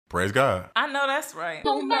Praise God. I know that's right.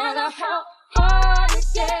 No matter how hard it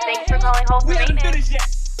gets. Thanks for calling home for maintenance.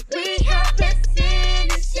 We haven't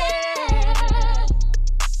finished yet.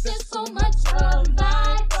 There's so much of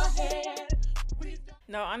life ahead.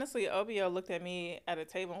 No, honestly, OBO looked at me at a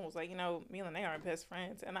table and was like, me and they aren't best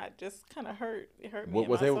friends. And I just kind of it hurt me in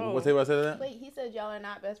my soul. What table I said that? Wait, he said y'all are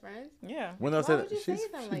not best friends? Yeah. When I Why said would you it, say she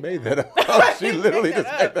something made like that up. She literally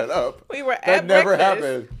just made that up. We were That at never breakfast.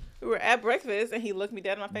 happened. We were at breakfast and he looked me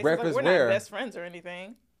dead in my face. Breakfast He's like, where? we're not best friends or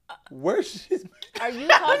anything. Where she? Are you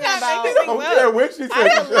talking not about... making I don't care when she said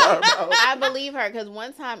I believe her because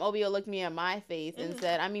one time OBO looked me in my face and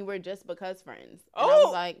said, we're just because friends. And I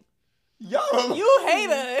was like... Yo. You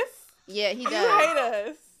hate us. Yeah, he does. You hate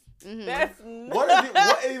us. Mm-hmm. That's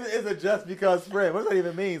What even is a just because friend? What does that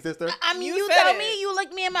even mean, sister? You said told it. me, you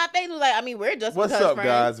looked me in my face and was like, we're just What's because up, friends.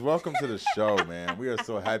 guys? Welcome to the show, man. We are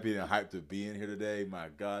so happy and hyped to be in here today. My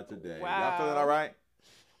God, today. Wow. Y'all feeling all right?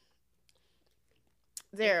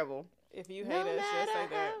 Terrible. if you hate us, just say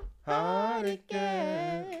that. Hard it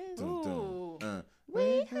gets. Ooh.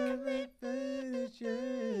 We haven't finished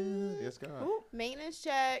yet. Yes, God. Maintenance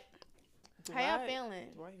check. How y'all feeling?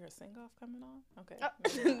 Do I hear a sing-off coming on? Okay.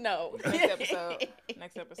 No.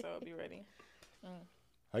 Next episode, be ready.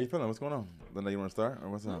 How you feeling? What's going on? Linda, you want to start or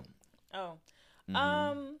what's up? Oh.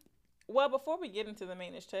 Well, before we get into the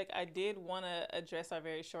maintenance check, I did want to address our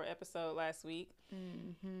very short episode last week.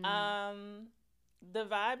 The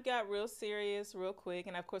vibe got real serious real quick.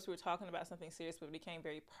 And, of course, we were talking about something serious, but it became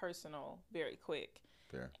very personal very quick.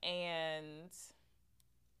 Fair. And,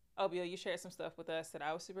 Obio, you shared some stuff with us that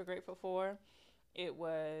I was super grateful for. It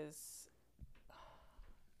was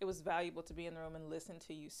valuable to be in the room and listen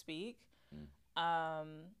to you speak.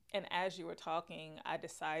 And as you were talking, I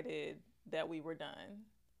decided that we were done,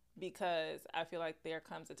 because I feel like there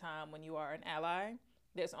comes a time when you are an ally.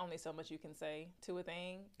 There's only so much you can say to a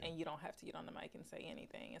thing, and you don't have to get on the mic and say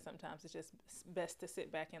anything. And sometimes it's just best to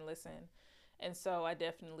sit back and listen. And so I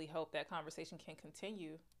definitely hope that conversation can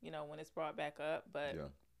continue, when it's brought back up. But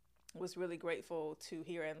was really grateful to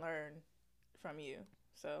hear and learn from you.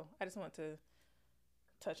 So I just want to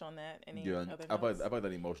touch on that. Any other notes? I thought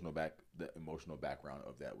the emotional background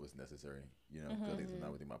of that was necessary. Because I think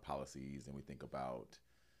sometimes we think about policies and we think about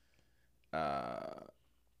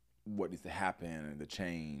what needs to happen and the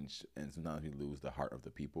change, and sometimes we lose the heart of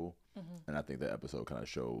the people. And I think that episode kind of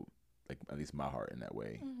showed, like, at least my heart in that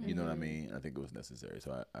way. You know what I mean? I think it was necessary.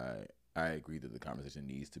 So I agree that the conversation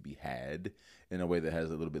needs to be had in a way that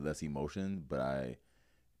has a little bit less emotion, but I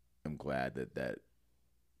am glad that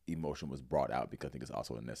emotion was brought out, because I think it's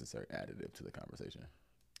also a necessary additive to the conversation.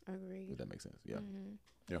 Agreed. If that makes sense. Yeah.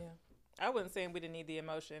 Yeah. I wasn't saying we didn't need the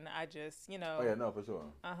emotion. I just, Oh yeah, no, for sure.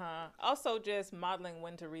 Also just modeling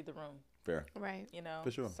when to read the room. Fair. Right.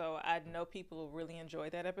 For sure. So I know people really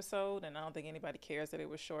enjoyed that episode, and I don't think anybody cares that it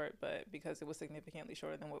was short, but because it was significantly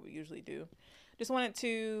shorter than what we usually do. Just wanted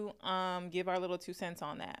to give our little 2 cents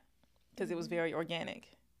on that, because it was very organic,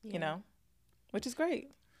 which is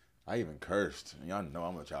great. I even cursed. Y'all know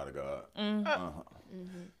I'm a child of God.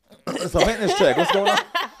 So maintenance check. What's going on?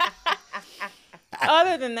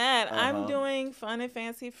 Other than that, I'm doing fun and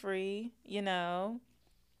fancy free. I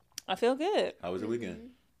feel good. How was your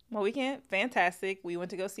weekend? My weekend, fantastic. We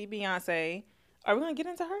went to go see Beyonce. Are we going to get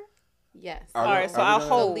into her? Yes. All right, so I'll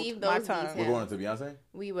hold my tongue. details. We're going to Beyonce?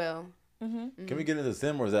 We will. Can we get into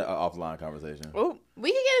Sim, or is that an offline conversation? Ooh,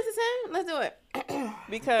 We can get into Sim. Let's do it.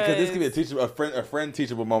 because this could be a friend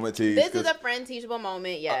teachable moment to you. This is a friend teachable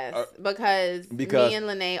moment, yes. Because me and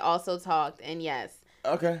Lene also talked, and yes.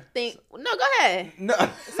 Okay. No, go ahead. No.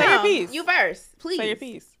 say your piece. You first, please. Say your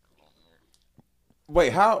piece.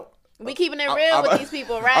 Wait, how? We keeping it real with these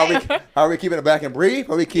people, right? Are we keeping it back and brief?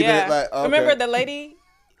 Are we keeping it like? Okay. Remember the lady?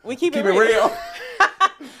 We keep it real.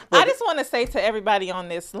 I just want to say to everybody on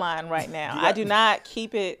this line right now, I do not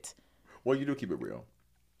keep it. Well, you do keep it real.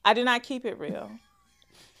 I do not keep it real.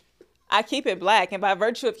 I keep it black, and by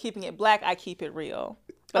virtue of keeping it black, I keep it real.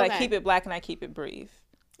 But I keep it black and I keep it brief.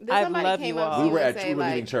 I love you all. We were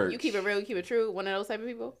leaving church. You keep it real, you keep it true. One of those type of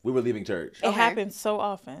people. We were leaving church. It happens so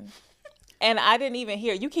often, and I didn't even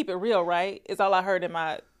hear you keep it real, right? Is all I heard and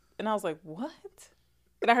I was like, what?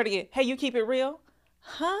 And I heard again, hey, you keep it real,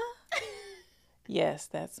 huh? Yes,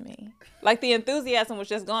 that's me. Like the enthusiasm was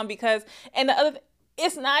just gone and the other,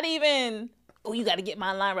 it's not even, oh, you got to get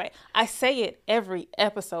my line right. I say it every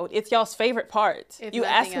episode. It's y'all's favorite part. You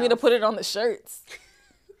asked me to put it on the shirts.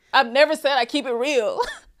 I've never said I keep it real.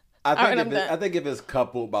 I think if it's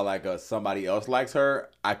coupled by like somebody else likes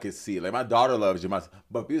her, I could see it. Like my daughter loves you,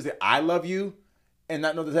 but people say I love you, and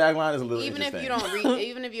not know the tagline is a little even interesting. if you don't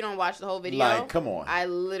even if you don't watch the whole video. Like, come on. I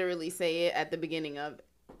literally say it at the beginning of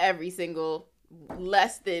every single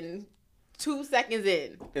less than 2 seconds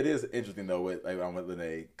in. It is interesting though with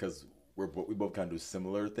Lene because we both kind of do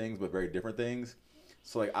similar things but very different things.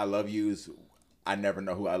 So like I love yous, I never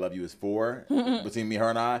know who I love you is for between me, her,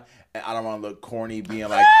 and I don't want to look corny being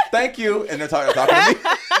like thank you and they're talking to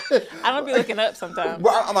me. I don't be looking up sometimes.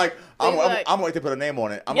 Well, I'm like I'm gonna wait to put a name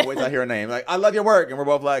on it. I'm gonna wait till I hear a name. Like I love your work, and we're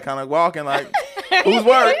both like kind of walking like whose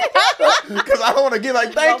work? Because I don't want to get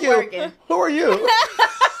like thank you. Working. Who are you?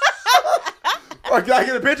 Or can I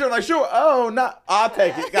get a picture? I'm like, sure. Oh, no. I'll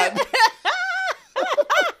take it.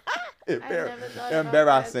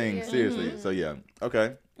 Embarrassing. Seriously. So, yeah.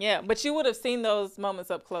 Okay. Yeah, but you would have seen those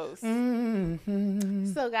moments up close. So,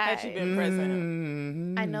 guys, Had you been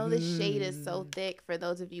present. I know the shade is so thick for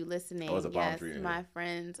those of you listening. Oh, it's a palm yes, tree in my here.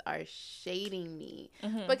 friends are shading me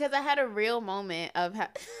because I had a real moment of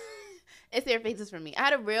it's their faces for me. I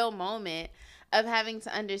had a real moment of having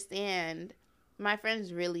to understand my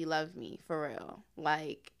friends really love me for real.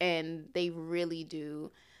 Like, and they really do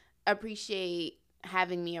appreciate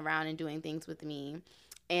having me around and doing things with me.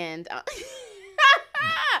 And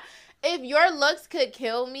if your looks could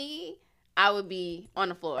kill me, I would be on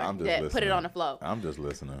the floor. I'm just Put it listening. on the floor. I'm just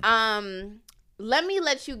listening. Let me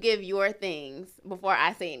let you give your things before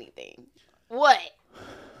I say anything. What?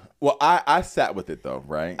 Well, I sat with it though,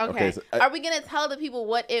 right? Okay. So, are we gonna tell the people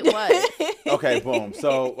what it was? okay, boom.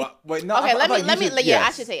 So, wait, no. Okay, let me. Yes.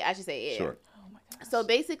 I should say it. Sure. Oh my gosh. So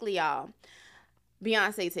basically, y'all,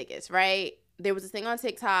 Beyonce tickets, right? There was this thing on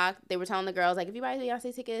TikTok. They were telling the girls like, if you buy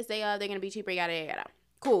Beyonce tickets, they're gonna be cheaper. Yada yada yada.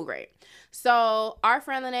 Cool, great. So our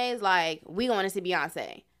friend Lene is like, we going to see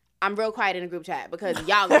Beyonce. I'm real quiet in the group chat because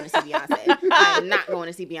y'all going to see Beyonce. I'm not going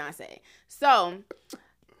to see Beyonce. So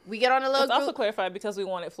we get on a little Let's group. also clarify because we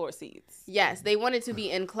wanted floor seats. Yes, they wanted to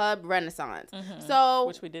be in Club Renaissance. So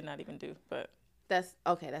Which we did not even do, but that's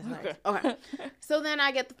okay. That's nice. Okay. So then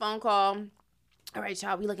I get the phone call. All right,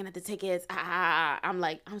 y'all, we looking at the tickets. I'm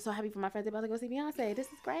like, I'm so happy for my friends. They about to go see Beyonce. This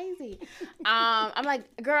is crazy. I'm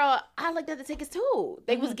like, girl, I looked at the tickets too.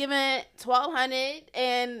 They was giving $1,200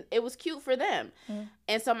 and it was cute for them.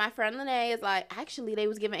 And so my friend Lene is like, actually, they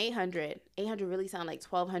was giving $800. $800 really sound like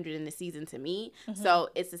 $1,200 in the season to me. So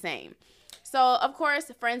it's the same. So of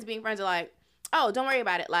course, friends being friends are like, oh, don't worry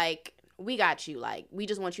about it. Like, we got you. Like, we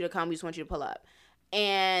just want you to come. We just want you to pull up.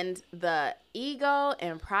 And the ego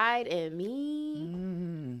and pride in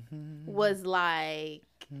me was like,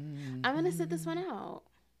 I'm going to sit this one out.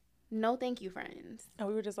 No, thank you, friends. and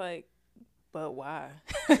we were just like, but why?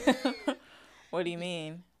 What do you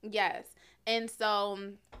mean? Yes. And so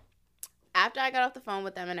after I got off the phone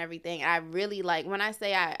with them and everything, I really like, when I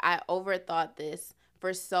say I overthought this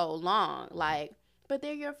for so long, like, but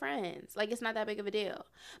they're your friends. Like, it's not that big of a deal.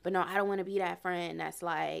 But no, I don't want to be that friend that's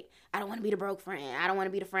like, I don't want to be the broke friend. I don't want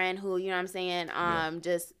to be the friend who, you know what I'm saying,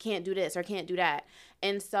 just can't do this or can't do that.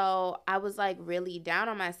 And so I was like really down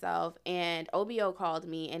on myself. And OBO called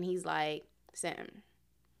me and he's like, Sim,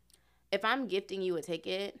 if I'm gifting you a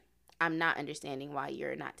ticket, I'm not understanding why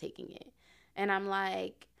you're not taking it. And I'm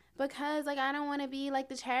like, because like I don't want to be like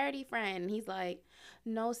the charity friend. And he's like,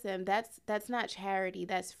 no, Sim, that's not charity,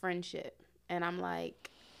 that's friendship. And I'm like,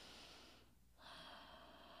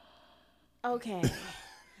 okay.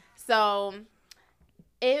 So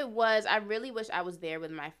I really wish I was there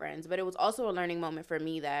with my friends, but it was also a learning moment for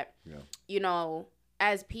me that, you know,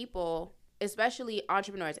 as people, especially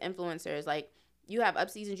entrepreneurs, influencers, like, you have up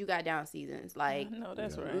seasons, you got down seasons. Like, No,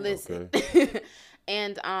 that's right. listen.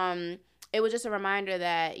 And it was just a reminder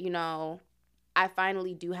that, you know, I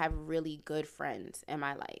finally do have really good friends in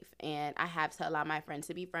my life, and I have to allow my friends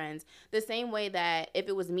to be friends the same way that if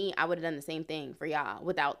it was me, I would have done the same thing for y'all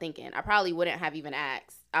without thinking. I probably wouldn't have even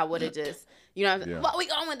asked. I would have just, you know, what we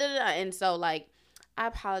going with, and so like, I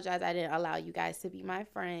apologize I didn't allow you guys to be my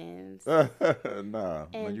friends Nah, and man,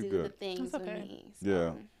 you do good. the things It's with okay. me. So.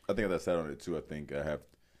 Yeah, I think that sat on it too. I think I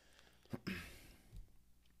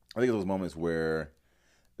think those moments where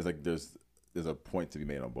it's like there's a point to be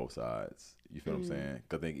made on both sides. You feel what I'm saying?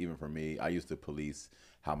 Because I think even for me, I used to police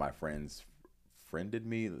how my friends friended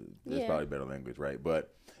me. There's probably better language, right?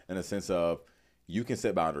 But in a sense of, you can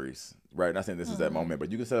set boundaries, right? Not saying this is that moment,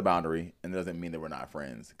 but you can set a boundary, and it doesn't mean that we're not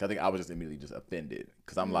friends. Because I think I was just immediately just offended.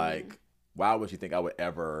 Because I'm like, why would you think I would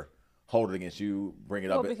ever hold it against you, bring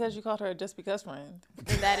it up? Well, because you called her a just because friend.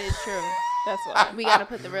 And that is true. That's why. We got to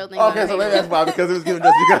put the real thing on the Okay, so maybe table. that's why, because it was given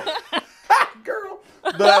just because. Girl.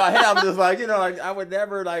 But in my head, I'm just like, you know, like, I would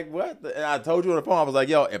never, like, what? And I told you on the phone, I was like,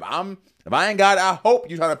 yo, if I ain't got it, I hope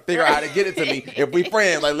you trying to figure out how to get it to me. If we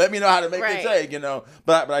friends, like, let me know how to make it take, you know.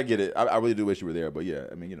 But I get it. I really do wish you were there. But yeah,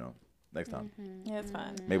 I mean, you know, next time. Yeah, it's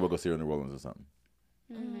fine. Maybe we'll go see her in New Orleans or something.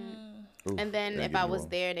 Oof, And then that if get I me was wrong.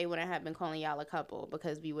 there, they wouldn't have been calling y'all a couple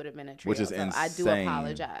because we would have been a trio. Which is so I do insane.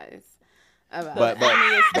 apologize about But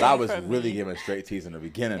that. I was from really me. giving straight teas in the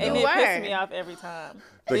beginning. And though. it were. pissed me off every time.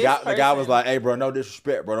 The This guy was person- like, "Hey, bro, no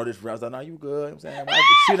disrespect, bro, no disrespect." I was like, "No, you good." I'm saying,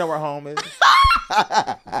 she know where home is.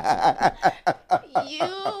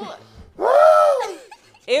 You.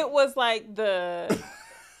 it was like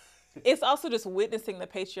it's also just witnessing the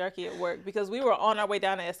patriarchy at work because we were on our way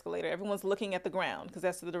down the escalator. Everyone's looking at the ground because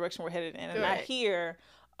that's the direction we're headed in. And I Right. hear,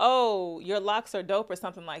 "Oh, your locks are dope," or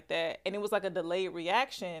something like that. And it was like a delayed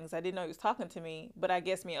reaction because I didn't know he was talking to me. But I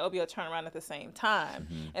guess me and Obio turned around at the same time.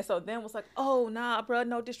 And so then was like, "Oh, nah, bro,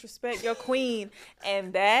 no disrespect. You're queen."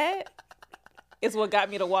 And that is what got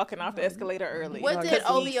me to walking off the escalator early. What did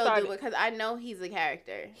 'Cause he Obio started- do? Because I know he's a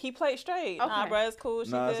character. He played straight. Nah, Okay. bro, it's cool. She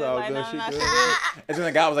Nah, good. it's all Like, good. nah, She nah, good. she good. And then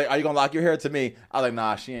the guy was like, "Are you gonna lock your hair to me?" I was like,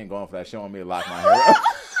 "Nah, she ain't going for that. She don't want me to lock my hair."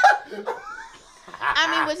 I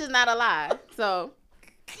mean, which is not a lie. So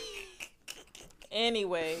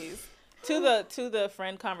Anyways, to the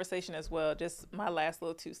friend conversation as well, just my last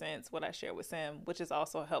little 2 cents, what I shared with Sim, which is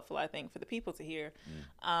also helpful, I think, for the people to hear,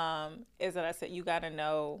 is that I said, you got to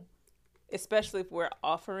know, especially if we're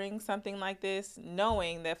offering something like this,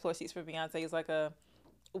 knowing that Floor Seats for Beyonce is like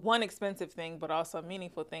one expensive thing, but also a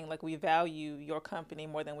meaningful thing. Like, we value your company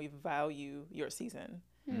more than we value your season,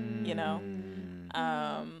 you know?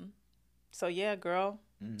 So yeah, girl,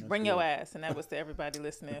 bring your ass. And that was to everybody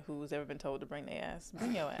listening who's ever been told to bring their ass.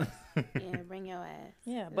 Bring your ass. yeah, bring your ass.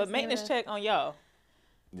 Yeah, but Let's maintenance give check on y'all.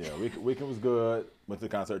 Yeah, weekend was good. Went to the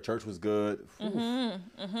concert. Church was good.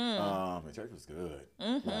 The church was good.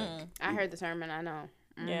 Like, I heard the sermon. I know.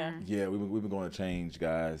 Yeah. yeah, we've been going to change,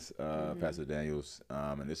 guys. Pastor Daniels,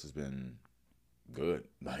 and this has been good.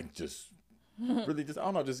 Like, just really, just I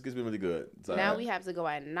don't know, just it's been really good. So, Now we have to go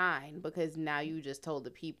at 9 because now you just told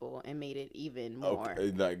the people and made it even more.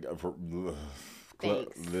 okay, like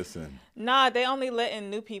Thanks. listen. Nah, they only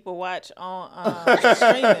letting new people watch on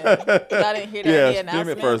streaming. Y'all didn't hear that Yeah, the stream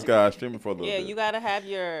announcement? it first, guys. Stream it for a little Yeah, bit. you gotta have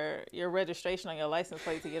your registration on your license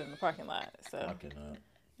plate to get in the parking lot. So I cannot.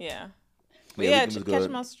 yeah, Yeah, yeah, weekend was catch good.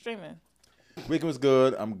 them on streaming. Weekend was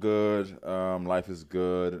good. I'm good. Life is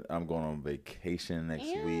good. I'm going on vacation next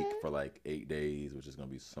week for like 8 days, which is gonna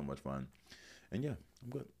be so much fun. And yeah, I'm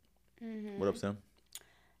good. What up, Sam?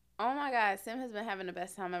 Oh my God, Sim has been having the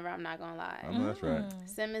best time ever. I'm not gonna lie. I know that's right.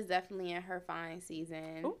 Sim is definitely in her fine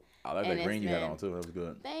season. Ooh. I like And that it's green you had been- on too. That was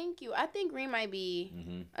good. Thank you. I think green might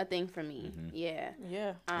be a thing for me. Yeah.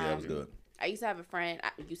 Yeah. Yeah, it was good. I used to have a friend.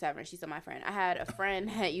 She's still my friend. I had a friend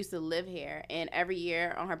that used to live here, and every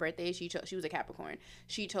year on her birthday, she was a Capricorn.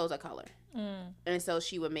 She chose a color, and so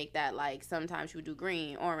she would make that like sometimes she would do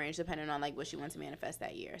green, orange, depending on like what she wanted to manifest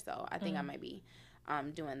that year. So I think I might be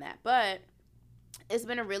doing that, but it's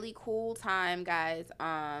been a really cool time, guys.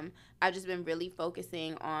 I've just been really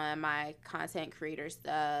focusing on my content creator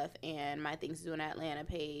stuff and my Things to Do in Atlanta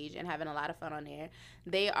page and having a lot of fun on there.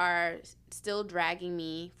 They are still dragging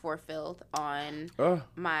me for filth on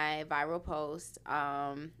my viral post.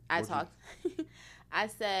 I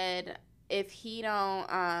said, if you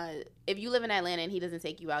live in Atlanta and he doesn't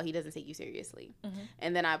take you out, he doesn't take you seriously.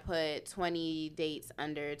 And then I put 20 dates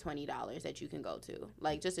under $20 that you can go to,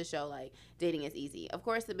 like just to show like dating is easy. Of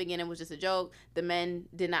course, the beginning was just a joke. The men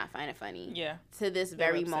did not find it funny. Yeah. To this They were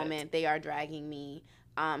very upset. moment, they are dragging me.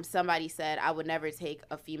 Somebody said I would never take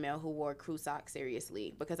a female who wore crew socks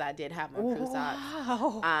seriously because I did have my crew socks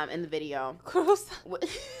Wow. in the video. Cruise.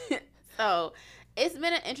 So it's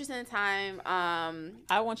been an interesting time.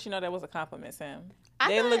 I want you to know that was a compliment, Sam. I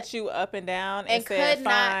They thought- looked you up and down and And said, could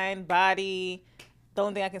not- fine, body. The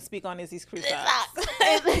only thing I can speak on is these crew socks.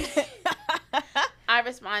 I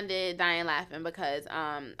responded dying laughing because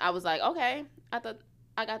I was like, okay, I thought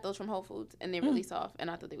I got those from Whole Foods and they're really soft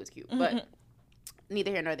and I thought they was cute, but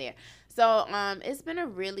neither here nor there. So it's been a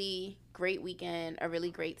really great weekend, a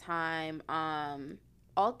really great time.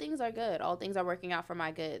 All things are good. All things are working out for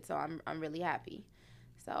my good. So I'm really happy.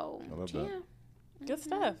 So I love yeah. that. Good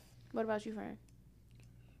stuff. What about you, friend?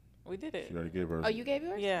 We did it. She already gave her. Oh, you gave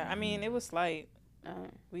yours? Yeah, I mean, it was slight. Oh,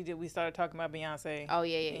 We started talking about Beyonce. oh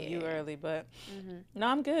yeah. and you Yeah. early, but no,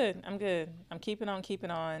 I'm good. I'm keeping on.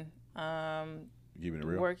 Keeping it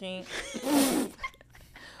real.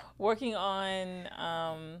 Working on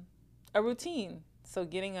a routine. So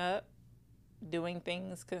getting up, doing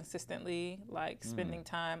things consistently, like spending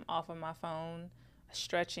time off of my phone,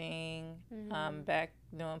 stretching, back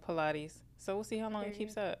doing Pilates. So we'll see how long it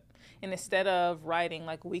keeps up. And instead of writing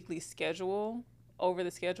like weekly schedule over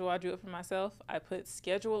the schedule I drew it for myself, I put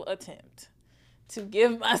schedule attempt to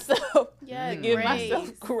give myself Yeah, give grace.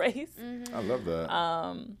 myself grace. I love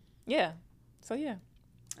that. Yeah. So yeah.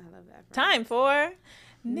 I love that. Time for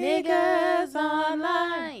Niggas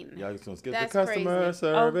Online. Y'all just gonna skip That's the customer crazy.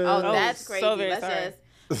 service. Oh, that's crazy. so very Let's sorry.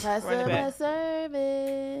 just Run it customer back.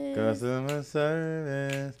 service. Customer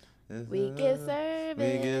service. We get service.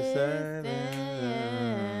 We get service.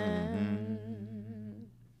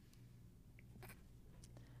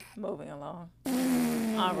 Moving along.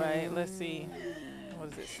 All right, let's see. What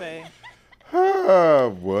does it say?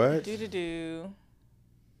 What? Do.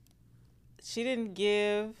 She didn't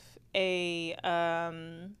give a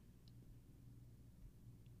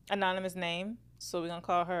anonymous name, so we're gonna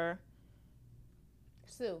call her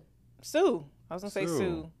Sue. Sue. I was gonna say Sue.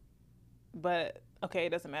 Sue, but okay, it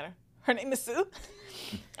doesn't matter. Her name is Sue.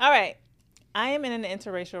 All right. I am in an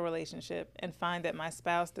interracial relationship and find that my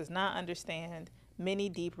spouse does not understand many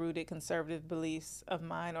deep-rooted conservative beliefs of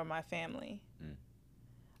mine or my family.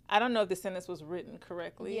 I don't know if the sentence was written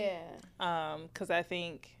correctly. Yeah. Because I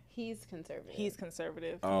think He's conservative. he's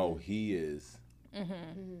conservative. Oh, he is.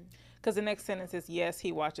 Because the next sentence is, yes,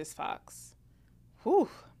 he watches Fox. Whew.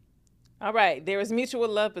 All right. There is mutual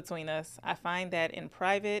love between us. I find that in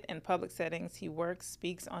private and public settings, he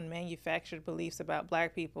speaks on manufactured beliefs about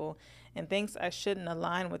black people and thinks I shouldn't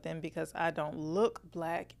align with them because I don't look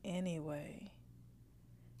black anyway.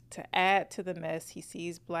 To add to the mess, he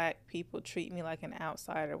sees black people treat me like an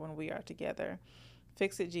outsider when we are together.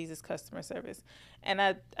 Fix it, Jesus, customer service. And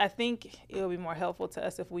I think it would be more helpful to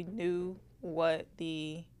us if we knew what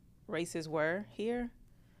the races were here,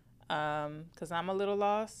 because I'm a little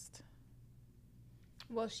lost.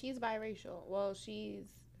 Well, she's biracial. Well, she's...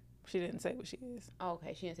 She didn't say what she is. Oh,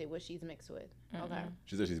 okay, she didn't say what she's mixed with. Okay.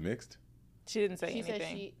 She said she's mixed. She didn't say She anything. said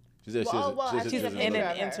she... She said I she see She's the doesn't in look- an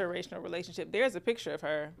picture of her. interracial relationship. There's a picture of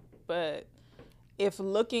her, but if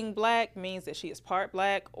looking black means that she is part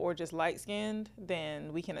black or just light-skinned,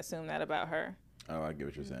 then we can assume that about her. Oh, I get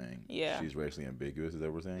what you're saying. Yeah. She's racially ambiguous. Is that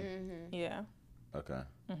what we're saying? Yeah. Okay.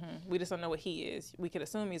 We just don't know what he is. We could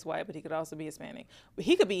assume he's white, but he could also be Hispanic. But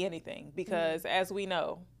he could be anything because, as we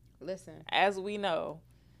know, Listen.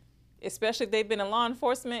 especially if they've been in law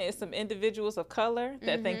enforcement, it's some individuals of color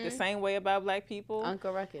that think the same way about black people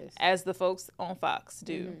Uncle Ruckus. as the folks on Fox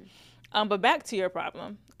do. But back to your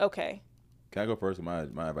problem. Okay. Can I go first? My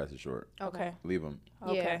advice is short. Okay. Leave him.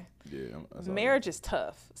 Okay. Yeah. That's all. Marriage is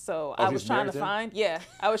tough. So Oh, I was she's trying to married find,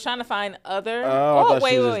 I was trying to find other. Oh, I thought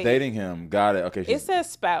wait, she was wait, just wait. dating him. Got it. Okay. It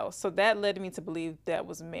says spouse. So that led me to believe that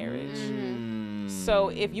was marriage. So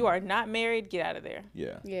if you are not married, get out of there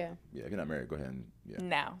Yeah. Yeah. Yeah. If you're not married, go ahead and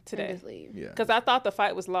now, today. Just leave. yeah. Because I thought the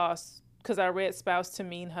fight was lost because I read spouse to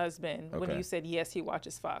mean husband when Okay. you said, yes, he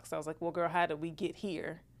watches Fox. I was like, well, girl, how did we get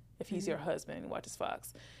here if he's your husband and he watches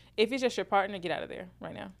Fox? If he's just your partner, get out of there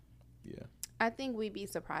right now. Yeah. I think we'd be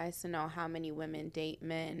surprised to know how many women date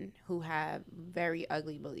men who have very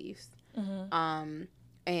ugly beliefs,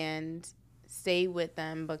 and stay with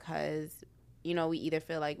them because, you know, we either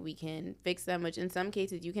feel like we can fix them, which in some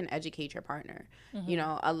cases you can educate your partner. You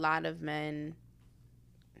know, a lot of men,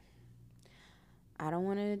 I don't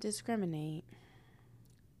want to discriminate,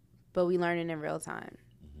 but we learn it in real time.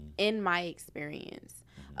 In my experience,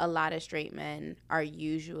 a lot of straight men are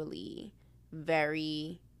usually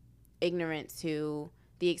very ignorant to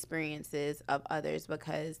the experiences of others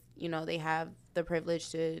because, you know, they have the privilege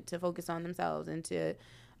to focus on themselves and to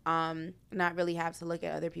not really have to look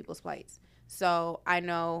at other people's plights. So I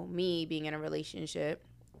know me being in a relationship,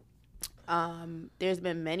 there's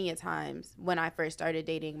been many a times when I first started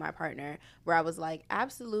dating my partner where I was like,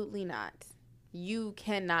 absolutely not. You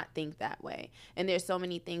cannot think that way. And there's so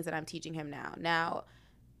many things that I'm teaching him now. Now,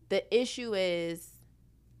 the issue is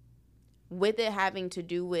with it having to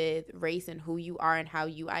do with race and who you are and how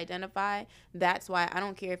you identify. That's why I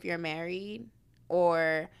don't care if you're married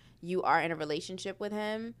or you are in a relationship with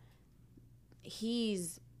him.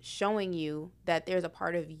 He's showing you that there's a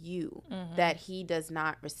part of you that he does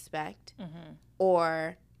not respect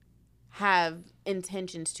or have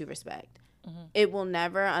intentions to respect. It will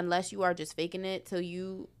never, unless you are just faking it till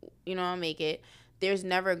you make it, there's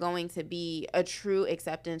never going to be a true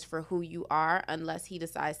acceptance for who you are unless he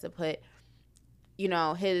decides to put, you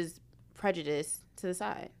know, his prejudice to the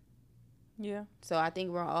side. Yeah. So I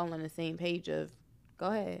think we're all on the same page of, go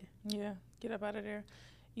ahead. Yeah. Get up out of there.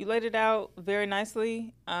 You laid it out very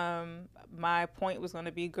nicely. My point was going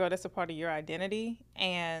to be, girl, that's a part of your identity.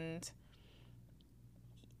 And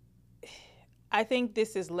I think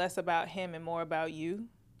this is less about him and more about you,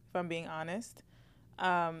 if I'm being honest,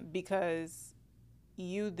 because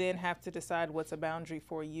you then have to decide what's a boundary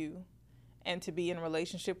for you. And to be in a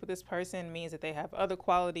relationship with this person means that they have other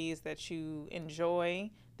qualities that you enjoy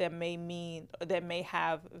that may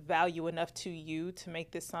have value enough to you to make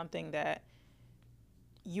this something that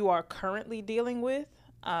you are currently dealing with,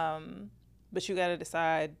 but you got to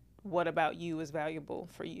decide what about you is valuable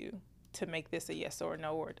for you to make this a yes or a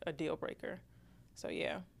no or a deal breaker. So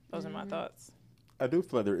yeah, those are my thoughts. I do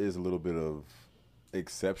feel like there is a little bit of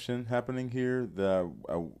exception happening here that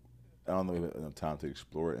I don't know if I have enough time to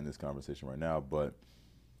explore it in this conversation right now, but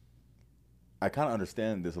I kind of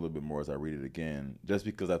understand this a little bit more as I read it again, just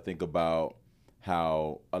because I think about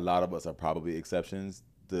how a lot of us are probably exceptions.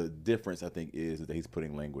 The difference, I think, is that he's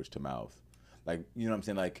putting language to mouth. Like, you know what I'm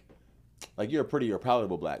saying? Like you're a pretty, you're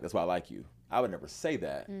palatable black. That's why I like you. I would never say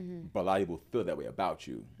that, but a lot of people feel that way about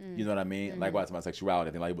you. You know what I mean? Likewise, my sexuality,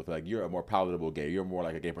 I think a lot of people feel like you're a more palatable gay. You're more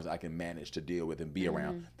like a gay person I can manage to deal with and be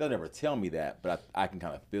around. They'll never tell me that, but I can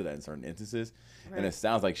kind of feel that in certain instances. Right. And it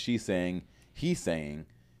sounds like he's saying,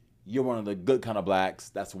 you're one of the good kind of blacks.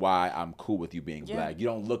 That's why I'm cool with you being black. You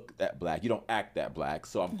don't look that black. You don't act that black.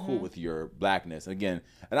 So I'm cool with your blackness. And again,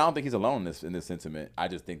 and I don't think he's alone in this sentiment. I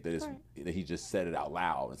just think that that he just said it out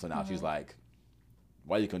loud. And so now she's like,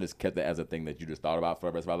 why you couldn't just kept that as a thing that you just thought about for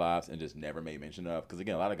the rest of our lives and just never made mention of? Because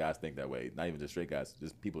again, a lot of guys think that way. Not even just straight guys,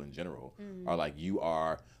 just people in general are like, you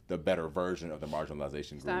are the better version of the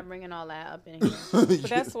marginalization group. Stop bringing all that up in here. But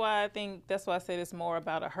that's why I said it's more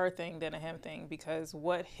about a her thing than a him thing, because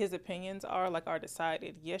what his opinions are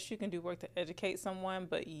decided. Yes, you can do work to educate someone,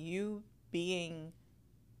 but you being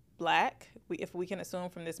black, if we can assume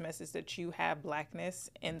from this message that you have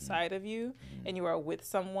blackness inside of you and you are with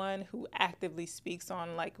someone who actively speaks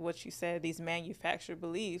on, like what you said, these manufactured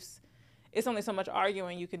beliefs, it's only so much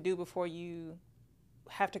arguing you can do before you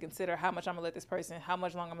have to consider how much I'm gonna let this person, how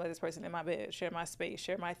much longer I'm gonna let this person in my bed, share my space,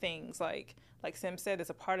 share my things. Like Sim said,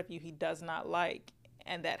 it's a part of you he does not like,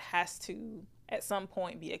 and that has to at some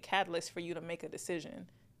point be a catalyst for you to make a decision,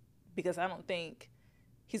 because I don't think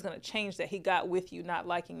he's going to change that. He got with you not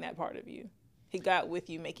liking that part of you. He got with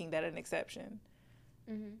you making that an exception.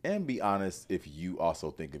 And be honest if you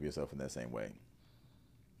also think of yourself in that same way.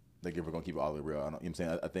 Like, if we're going to keep it all the real, you know what I'm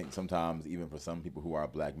saying? I think sometimes even for some people who are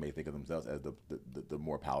black may think of themselves as the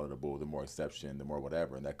more palatable, the more exception, the more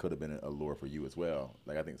whatever. And that could have been a lure for you as well.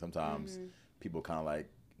 Like, I think sometimes people kind of like,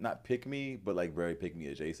 not pick me, but like very pick me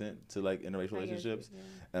adjacent to like interracial relationships.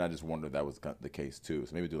 And I just wonder if that was the case too.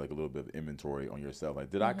 So maybe do like a little bit of inventory on yourself. Like,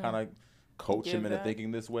 did I kind of coach him into thinking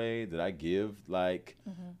this way? Did I give like,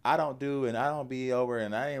 I don't do and I don't be over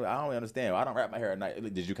and I don't really understand. I don't wrap my hair at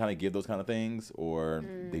night. Did you kind of give those kind of things, or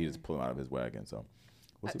did he just pull him out of his wagon? So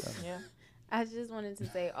we'll see what happens. I just wanted to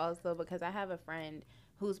say also, because I have a friend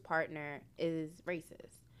whose partner is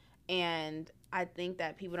racist. And I think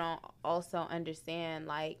that people don't also understand,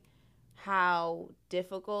 like, how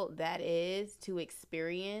difficult that is to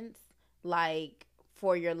experience, like,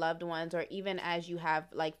 for your loved ones, or even as you have,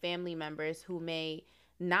 like, family members who may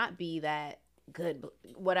not be that good,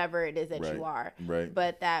 whatever it is that you are. Right.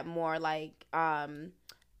 But that more, like,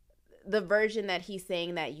 the version that he's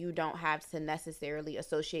saying that you don't have to necessarily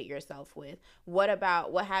associate yourself with. What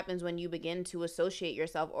happens when you begin to associate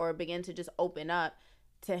yourself or begin to just open up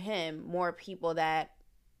to him more people that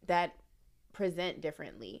present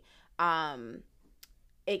differently?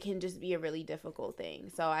 It can just be a really difficult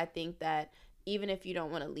thing. So I think that even if you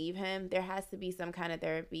don't want to leave him, there has to be some kind of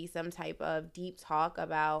therapy, some type of deep talk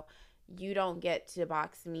about, you don't get to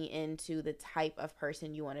box me into the type of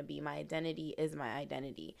person you want to be. My identity is my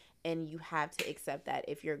identity, and you have to accept that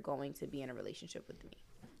if you're going to be in a relationship with me.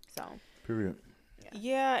 So period.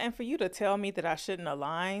 Yeah, and for you to tell me that I shouldn't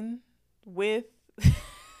align with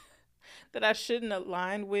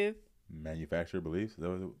manufactured beliefs. That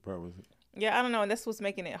was the part. Was it? Yeah, I don't know, and this was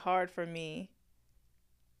making it hard for me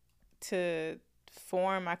to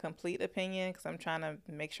form my complete opinion, because I'm trying to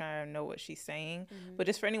make sure I know what she's saying. But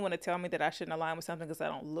just for anyone to tell me that I shouldn't align with something because I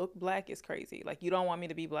don't look black is crazy. Like, you don't want me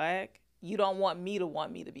to be black. You don't want me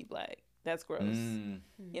to be black. That's gross.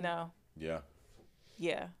 You know? Yeah.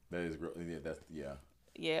 Yeah. That is gross. Yeah.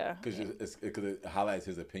 Yeah. Because it highlights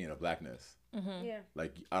his opinion of blackness. Yeah.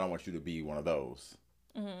 Like, I don't want you to be one of those.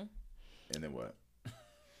 And then what?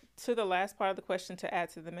 To the last part of the question, to add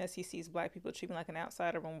to the mess, he sees black people treat me like an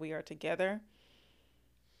outsider when we are together.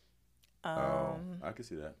 I can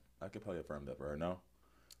see that. I could probably affirm that for her. No?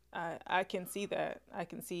 I can see that. I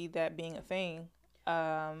can see that being a thing.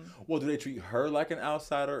 Well, do they treat her like an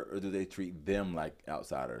outsider, or do they treat them like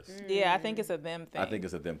outsiders? Yeah, I think it's a them thing. I think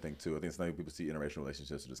it's a them thing too. I think some people see interracial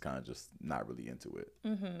relationships are just kind of just not really into it.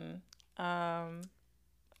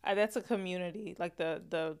 That's a community. Like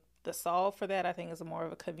the solve for that, I think, is more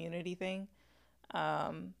of a community thing.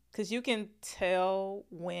 Because you can tell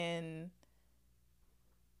when,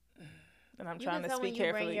 and I'm trying to speak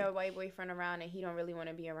carefully. You bring your white boyfriend around and he don't really want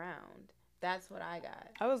to be around. That's what I got.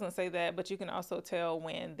 I was gonna say that, but you can also tell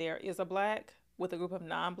when there is a black with a group of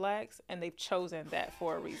non-blacks, and they've chosen that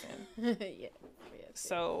for a reason. Yeah.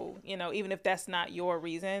 So, even if that's not your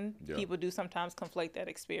reason, Yeah. people do sometimes conflate that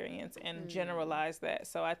experience and generalize that.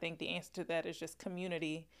 So I think the answer to that is just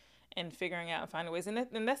community and figuring out and finding ways. And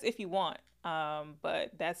that's if you want.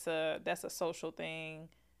 But that's a social thing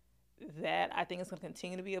that I think is going to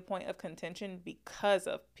continue to be a point of contention because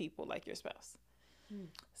of people like your spouse.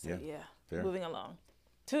 So, yeah. Fair. Moving along.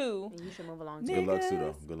 2. You should move along too. Good luck,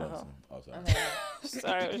 Sudo. Niggas. Good luck, Oh. Sue. Oh, sorry. Okay.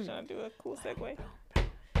 Sorry, I was trying to do a cool segue.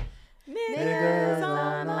 Niggas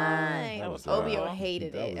online. That was Obio horrible.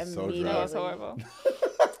 hated That it was so immediately. That was horrible.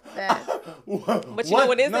 That- you know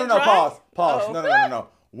what isn't No, dry? pause. Oh. No.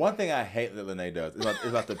 One thing I hate that Lene does is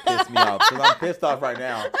about to piss me off because I'm pissed off right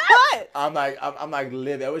now. What? I'm like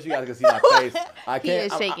livid. I wish you guys could see my face. I He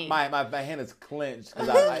can't. is shaking. My hand is clenched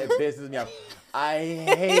because it pisses me off. I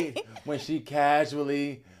hate when she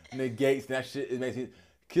casually negates that shit. It makes me.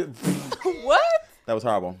 What? That was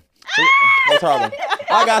horrible. That was horrible.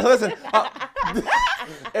 All right, guys, listen.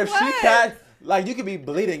 If she What? like you could be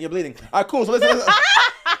bleeding, you're bleeding. All right, cool. So listen.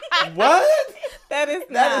 What? That is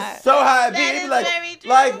That not. is so high. That It'd be is like, very true.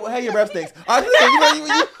 like, hey, your breath stinks. All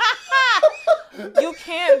right, You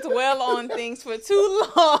can't dwell on things for too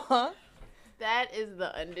long. That is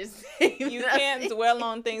the understatement. You can't dwell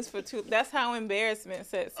on things for too. That's how embarrassment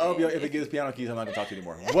sets in. Oh, if it gives piano keys, I'm not gonna talk to you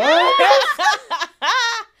anymore. What?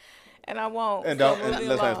 And I won't. And So don't. moving And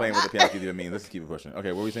let's not along. explain what the piano keys even mean. Let's keep it pushing.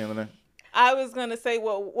 Okay, what were we saying, Lene? I was gonna say,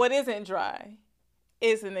 well, what isn't dry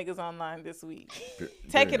is the niggas online this week.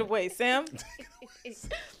 Take it away, Sam.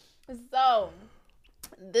 So,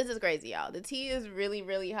 this is crazy, y'all. The tea is really,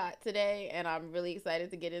 really hot today, and I'm really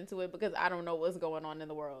excited to get into it because I don't know what's going on in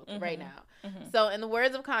the world right now. So, in the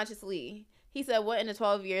words of Conscious Lee, he said, "What in the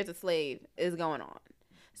 12 years a slave is going on?"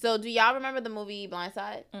 So, do y'all remember the movie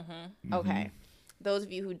Blindside? Okay. Those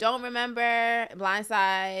of you who don't remember,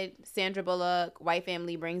 Blindside, Sandra Bullock, white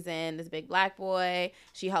family brings in this big black boy.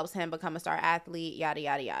 She helps him become a star athlete, yada,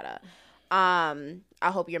 yada, yada.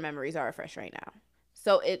 I hope your memories are fresh right now.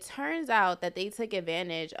 So it turns out that they took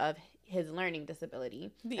advantage of his learning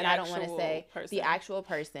disability. The and I don't want to actual say person. the actual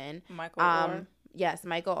person. Michael Orr. Yes,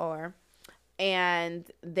 Michael Orr. And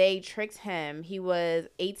they tricked him. He was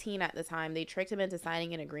 18 at the time. They tricked him into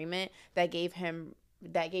signing an agreement that gave them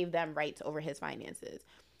rights over his finances.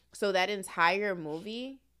 So that entire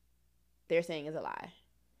movie, they're saying is a lie.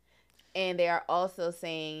 And they are also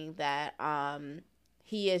saying that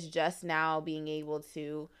he is just now being able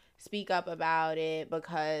to speak up about it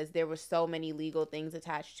because there were so many legal things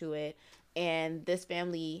attached to it. And this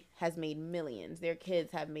family has made millions. Their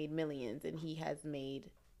kids have made millions, and he has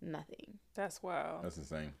made nothing. That's wild. That's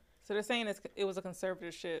insane. So they're saying it was a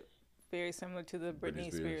conservatorship, very similar to the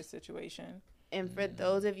Britney Spears. Spears situation. And for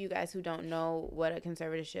those of you guys who don't know what a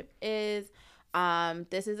conservatorship is,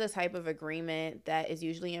 this is a type of agreement that is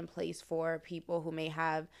usually in place for people who may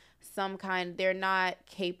have they're not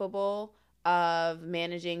capable of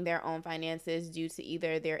managing their own finances due to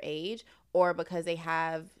either their age or because they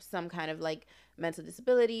have some kind of like mental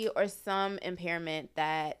disability or some impairment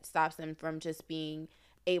that stops them from just being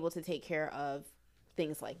able to take care of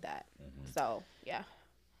things like that. So, yeah.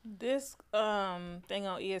 This thing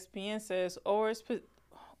on ESPN says Orr's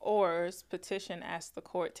petition asked the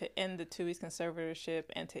court to end the Tuohy's conservatorship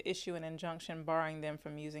and to issue an injunction barring them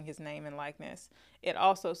from using his name and likeness. It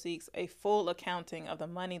also seeks a full accounting of the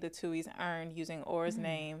money the Tuohy's earned using Orr's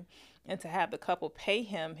name and to have the couple pay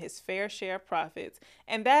him his fair share of profits.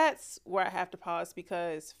 And that's where I have to pause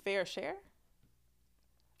because fair share?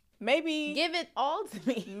 Maybe Give it all to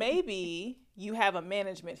me. maybe you have a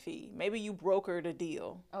management fee. Maybe you brokered a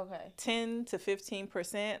deal. Okay. 10 to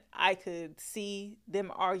 15%, I could see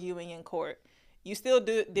them arguing in court. You still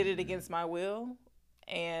did it against my will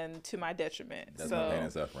and to my detriment. That's so not pain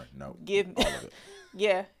and suffering. No. give all of it.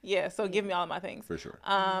 yeah. So give me all of my things. For sure.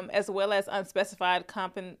 As well as unspecified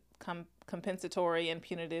compensatory and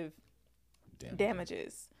punitive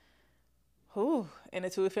damages. Whew. And the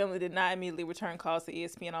Tuohy family did not immediately return calls to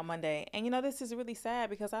ESPN on Monday. And this is really sad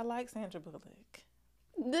because I like Sandra Bullock.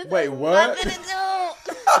 Wait, what? Nothing to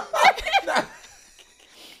do.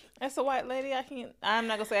 That's a white lady I'm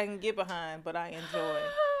not gonna say I can get behind, but I enjoy.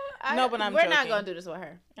 But I'm We're not joking. gonna do this with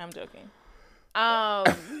her. I'm joking.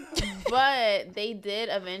 But they did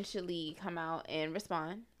eventually come out and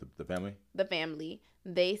respond. The family? The family.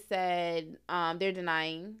 They said they're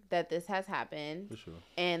denying that this has happened. For sure.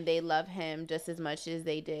 And they love him just as much as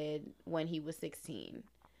they did when he was 16.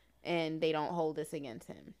 And they don't hold this against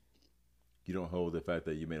him. You don't hold the fact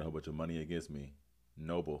that you made a whole bunch of money against me.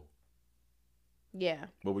 Noble. Yeah.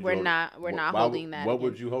 What would We're you not holding that. What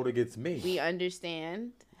would you hold against me? We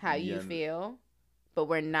understand how you feel, but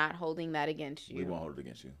we're not holding that against you. We won't hold it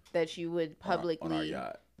against you. That you would publicly on our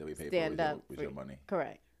yacht that we paid stand for up with your money.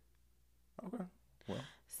 Correct. Okay. Well,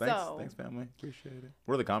 thanks, family. Appreciate it.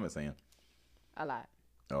 What are the comments saying? A lot.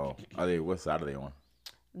 Oh, are they? What side are they on?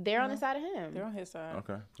 They're on the side of him. They're on his side.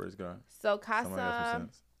 Okay, praise God. So Casa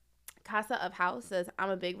of House says, I'm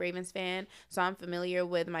a big Ravens fan, so I'm familiar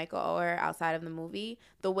with Michael Oher outside of the movie.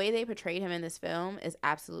 The way they portrayed him in this film is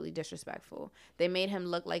absolutely disrespectful. They made him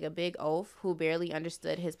look like a big oaf who barely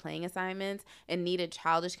understood his playing assignments and needed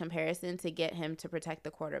childish comparison to get him to protect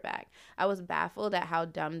the quarterback. I was baffled at how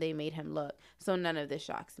dumb they made him look, so none of this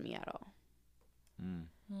shocks me at all.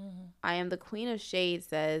 I Am the Queen of Shade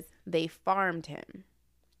says, they farmed him.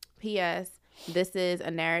 P.S. This is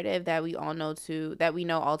a narrative that we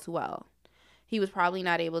know all too well. He was probably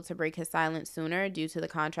not able to break his silence sooner due to the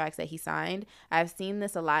contracts that he signed. I've seen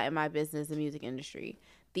this a lot in my business, the music industry.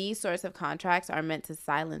 These sorts of contracts are meant to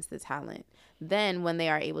silence the talent. Then, when they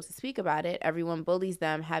are able to speak about it, everyone bullies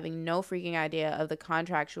them, having no freaking idea of the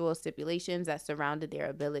contractual stipulations that surrounded their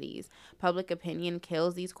abilities. Public opinion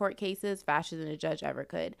kills these court cases faster than a judge ever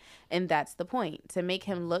could. And that's the point, to make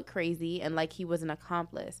him look crazy and like he was an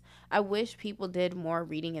accomplice. I wish people did more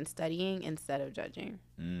reading and studying instead of judging.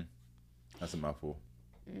 That's a mouthful.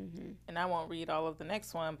 And I won't read all of the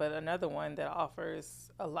next one, but another one that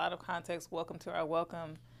offers a lot of context. Welcome to our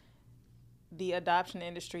welcome. The adoption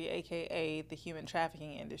industry, aka the human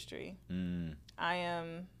trafficking industry. I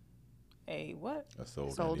am a what? A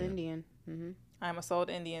sold Indian. I'm a sold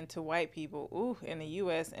Indian to white people. In the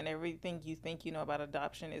U.S. and everything you think you know about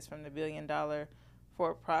adoption is from the billion-dollar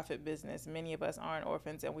for-profit business. Many of us aren't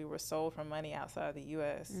orphans, and we were sold for money outside the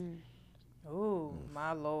U.S. Ooh,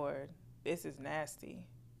 my Lord, this is nasty.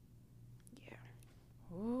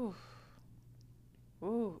 Ooh.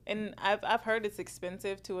 And I've heard it's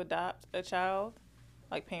expensive to adopt a child.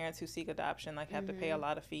 Like parents who seek adoption have to pay a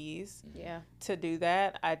lot of fees. To do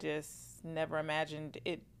that. I just never imagined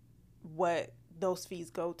what those fees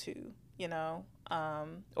go to,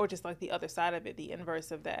 or just like the other side of it, the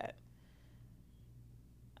inverse of that.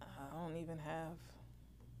 I don't even have.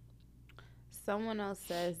 Someone else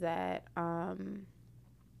says that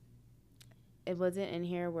it wasn't in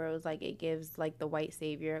here where it was like it gives like the white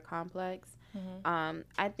savior complex.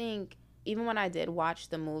 I think even when I did watch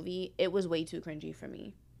the movie, it was way too cringy for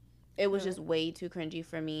me. It was just way too cringy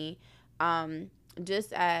for me.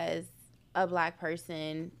 Just as a Black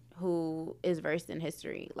person who is versed in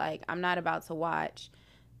history, like I'm not about to watch,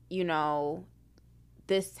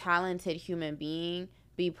 this talented human being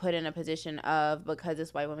be put in a position of, because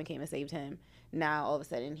this white woman came and saved him, now all of a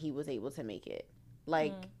sudden he was able to make it.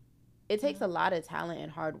 It takes a lot of talent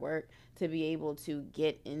and hard work to be able to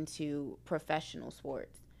get into professional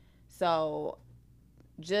sports. So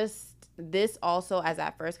just this also, as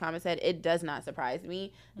that first comment said, it does not surprise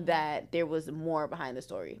me that there was more behind the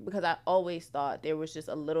story, because I always thought there was just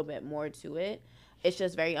a little bit more to it. It's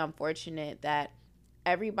just very unfortunate that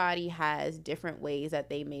everybody has different ways that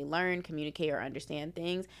they may learn, communicate, or understand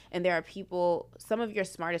things. And there are people, some of your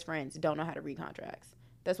smartest friends don't know how to read contracts.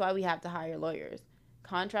 That's why we have to hire lawyers.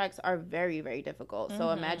 Contracts are very, very difficult. So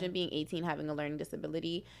imagine being 18, having a learning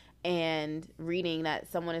disability, and reading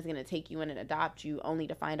that someone is going to take you in and adopt you, only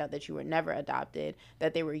to find out that you were never adopted,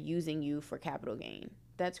 that they were using you for capital gain.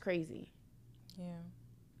 That's crazy. Yeah.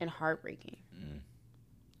 And heartbreaking.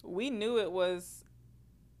 We knew it was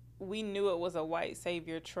a white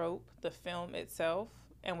savior trope, the film itself,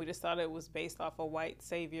 and we just thought it was based off a white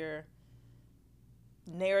savior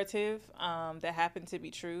narrative that happened to be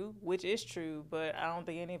true, which is true, but I don't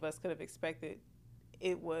think any of us could have expected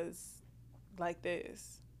it was like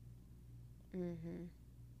this.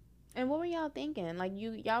 And what were y'all thinking? Like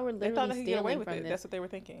y'all were literally they thought they could get away stealing with from it. this. That's what they were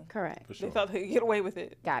thinking. Correct. For sure. They thought they could get away with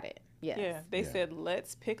it. Got it. Yes. Yeah. They said,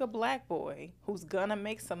 let's pick a Black boy who's gonna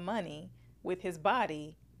make some money with his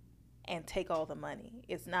body and take all the money.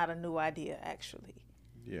 It's not a new idea, actually.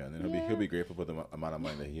 Yeah, and then he'll be grateful for the amount of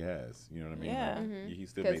money that he has. You know what I mean? Yeah. He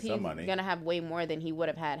still makes some money. He's gonna have way more than he would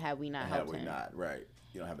have had we not helped him. Right.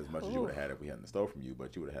 You don't have as much as you would have had if we hadn't stole from you,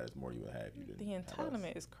 but you would have had as more you would have had if you didn't. The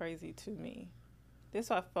entitlement is crazy to me. This is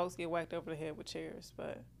why folks get whacked over the head with chairs,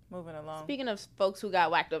 but moving along. Speaking of folks who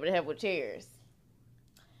got whacked over the head with chairs,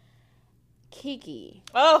 Kiki.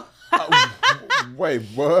 Oh! Wait,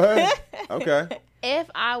 what? Okay. If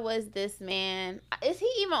I was this man, is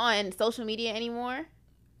he even on social media anymore?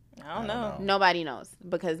 I don't know. Nobody knows,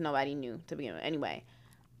 because nobody knew to begin with. Anyway,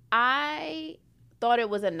 I thought it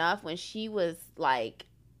was enough when she was like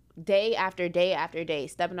day after day after day,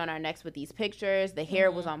 stepping on our necks with these pictures. The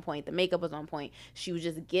hair was on point. The makeup was on point. She was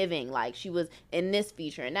just giving. Like, she was in this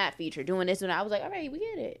feature and that feature, doing this. And I was like, all right, we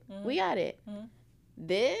get it. We got it.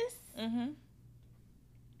 This?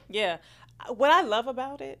 Yeah. What I love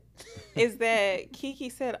about it is that Kiki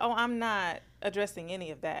said, oh, I'm not addressing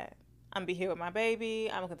any of that. I'm be here with my baby.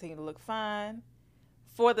 I'm going to continue to look fine.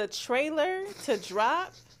 For the trailer to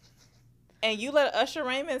drop and you let Usher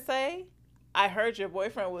Raymond say, I heard your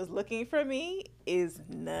boyfriend was looking for me, is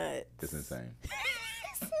nuts. It's insane.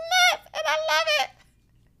 It's nuts, and I love it.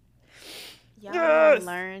 Y'all gotta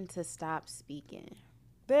learn to stop speaking.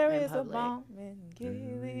 There in is public. a bomb in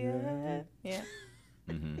Gilead. Yeah.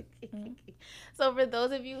 So for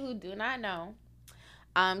those of you who do not know,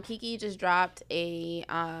 Kiki just dropped a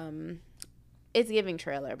it's giving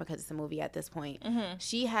trailer because it's a movie at this point.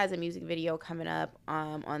 She has a music video coming up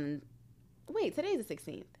on today's the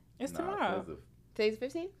 16th. It's tomorrow. Today's the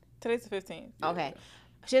 15th? Today's the 15th. Okay.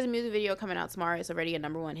 She has a music video coming out tomorrow. It's already a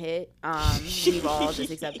 #1 hit. We've all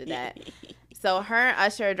just accepted that. So her and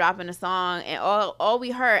Usher dropping a song, and all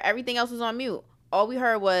we heard, everything else was on mute. All we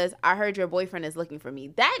heard was, I heard your boyfriend is looking for me.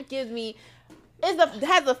 That gives me, has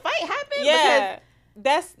a fight happened? Yeah.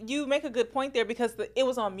 You make a good point there because it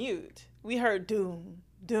was on mute. We heard doom,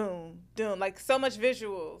 doom, doom. Like so much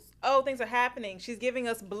visuals. Oh, things are happening. She's giving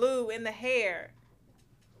us blue in the hair.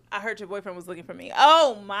 I heard your boyfriend was looking for me.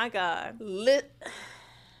 Oh my God. Well.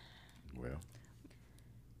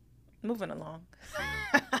 Moving along.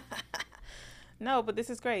 No, but this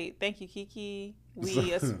is great. Thank you, Kiki.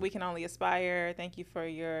 We can only aspire. Thank you for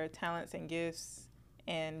your talents and gifts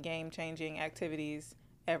and game-changing activities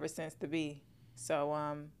ever since the B. So,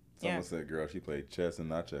 Someone said, girl, she played chess and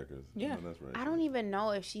not checkers. Yeah. That's right. I don't even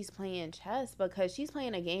know if she's playing chess because she's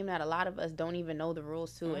playing a game that a lot of us don't even know the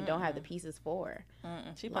rules to and don't have the pieces for.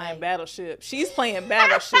 She's playing Battleship. She's playing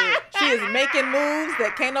Battleship. She is making moves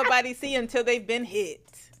that can't nobody see until they've been hit.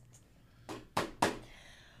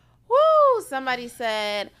 Woo! Somebody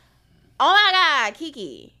said, oh my God,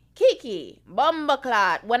 Kiki,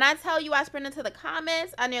 bumbaclot. When I tell you I sprint into the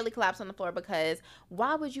comments, I nearly collapsed on the floor because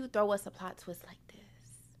why would you throw us a plot twist like this?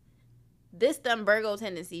 This dumb Virgo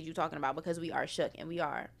tendencies you talking about, because we are shook, and we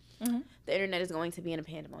are. The internet is going to be in a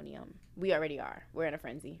pandemonium. We already are. We're in a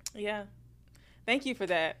frenzy. Yeah. Thank you for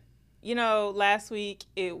that. You know, last week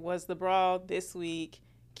it was the brawl. This week,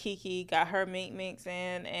 Kiki got her mink minks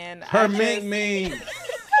in, and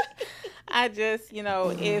I just, you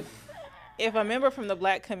know, if a member from the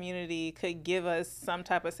Black community could give us some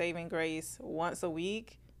type of saving grace once a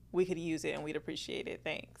week, we could use it and we'd appreciate it.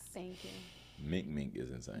 Thanks. Thank you. Mink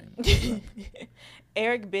is insane.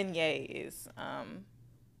 Eric Beignet is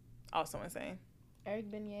also insane.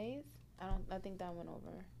 Eric Beignets? I think that went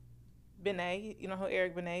over. Beignet, you know who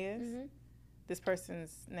Eric Beignet is? This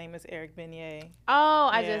person's name is Eric Beignet.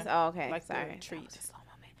 Oh, okay. Like sorry. Treat.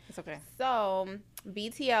 It's okay. So,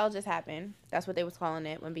 BTL just happened. That's what they was calling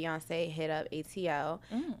it when Beyonce hit up ATL.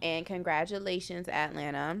 And congratulations,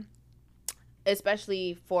 Atlanta.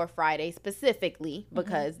 Especially for Friday specifically,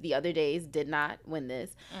 because the other days did not win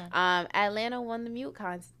this. Atlanta won the mute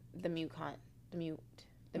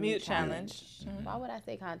challenge. Why would I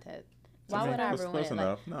say contest? Why would I ruin it?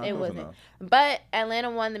 Enough. No, it wasn't. Enough. But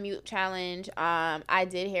Atlanta won the mute challenge. I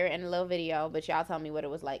did hear it in a little video, but y'all tell me what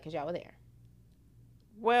it was like because y'all were there.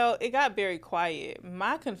 Well, it got very quiet.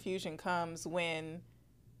 My confusion comes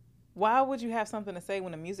why would you have something to say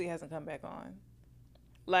when the music hasn't come back on?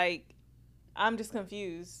 Like, I'm just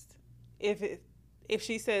confused. If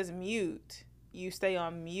she says mute, you stay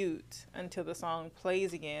on mute until the song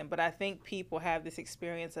plays again. But I think people have this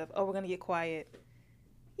experience of, oh, we're going to get quiet.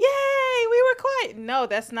 Yay, we were quiet. No,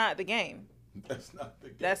 that's not the game. That's not the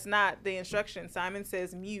game. That's not the instruction. Simon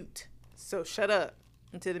says mute. So shut up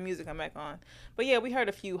until the music come back on. But yeah, we heard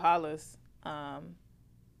a few hollers down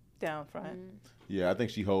front. Yeah, I think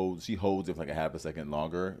she holds it for like a half a second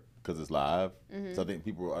longer because it's live. So I think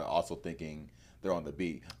people are also thinking they're on the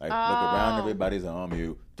beat. Like, look around, everybody's on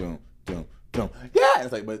mute. Doom, doom, doom. Yeah,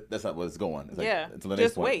 it's like, but that's not what it's going. It's like, yeah,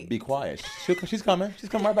 just wait. Be quiet. She's coming. She's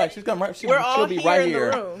coming right back. She's coming right. She'll be right in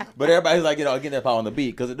here. The room. But everybody's like, getting their following the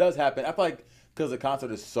beat because it does happen. I feel like because the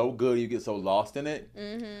concert is so good, you get so lost in it.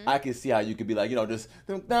 I can see how you could be like, just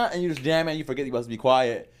and you just jam and you forget you're supposed to be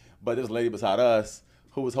quiet. But this lady beside us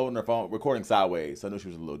who was holding her phone, recording sideways, so I knew she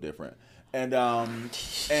was a little different. And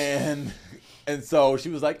and so she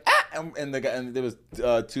was like, and there was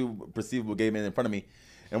two perceivable gay men in front of me,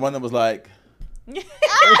 and one of them was like, they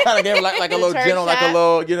kind of gave her like a little gentle, like a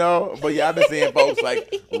little, But yeah, I've been seeing folks like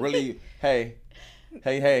really, hey,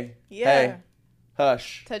 yeah.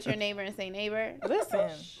 Hush. Touch your neighbor and say neighbor.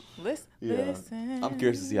 Listen. Yeah. Listen. I'm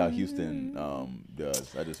curious to see how Houston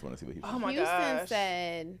does. I just want to see what Houston. Oh my Houston gosh.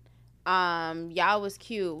 said, y'all was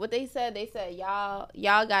cute. What they said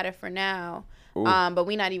y'all got it for now. Ooh. But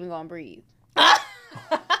we not even gonna breathe.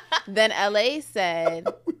 Then LA said,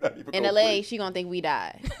 in LA, she gonna think we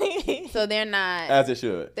died. So they're not. As it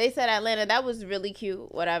should. They said Atlanta, that was really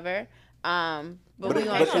cute, whatever. But we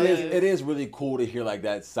gonna But show you. it is really cool to hear like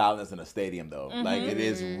that silence in a stadium though. Like it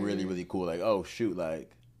is really, really cool. Like, oh shoot,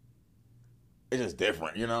 like it's just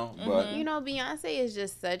different, you know? But You know, Beyonce is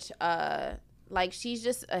just such a, like, she's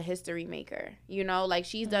just a history maker, you know? Like,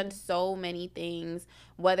 she's done so many things,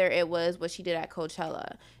 whether it was what she did at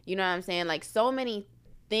Coachella. You know what I'm saying? Like, so many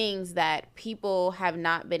things that people have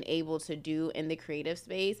not been able to do in the creative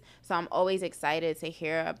space. So I'm always excited to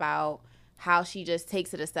hear about how she just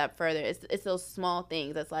takes it a step further. It's those small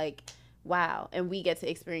things that's like, wow, and we get to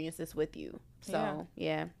experience this with you. So,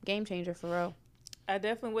 yeah game changer for real. I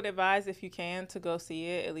definitely would advise, if you can, to go see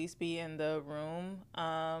it, at least be in the room.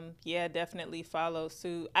 Yeah, definitely follow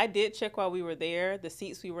suit. I did check while we were there. The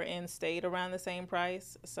seats we were in stayed around the same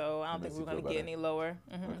price, so I don't think we're going to get any lower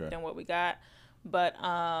than what we got. But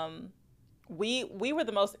we were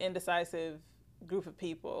the most indecisive group of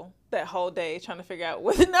people that whole day, trying to figure out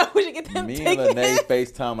whether or not we should get them me tickets. and Lene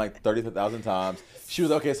FaceTime like 30,000 times. She was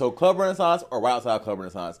okay, so Club Renaissance or right outside Club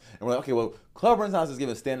Renaissance? And we're like, okay, well, Club Renaissance is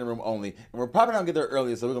giving standing room only, and we're probably not gonna get there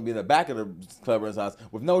earlier, so we're gonna be in the back of the Club Renaissance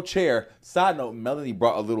with no chair. Side note, Melanie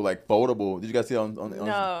brought a little like foldable. Did you guys see it on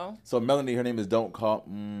No. So Melanie, her name is Don't Call.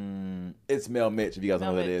 It's Mel Mitch, if you guys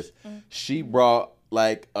know who that Mitch. is. She brought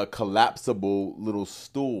like a collapsible little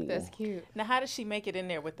stool. That's cute. Now, how did she make it in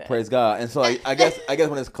there with that? Praise God. And so I guess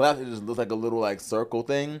when it's collapsed, it just looks like a little like circle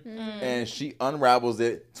thing. And she unravels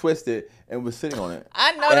it, twists it, and was sitting on it.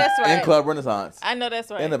 I know that's right. In Club Renaissance. I know that's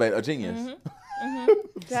right. Innovate, a genius.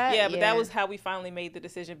 That was how we finally made the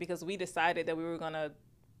decision, because we decided that we were going to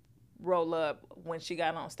roll up when she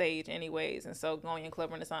got on stage anyways. And so going in Club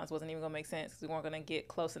Renaissance wasn't even going to make sense, because we weren't going to get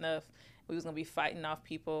close enough. We was going to be fighting off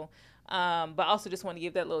people. But also just want to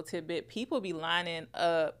give that little tidbit. People be lining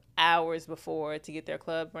up hours before to get their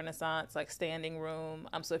Club Renaissance, like standing room.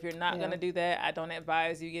 So if you're not going to do that, I don't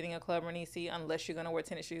advise you getting a Club Renaissance seat unless you're going to wear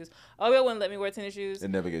tennis shoes. Olivia wouldn't let me wear tennis shoes.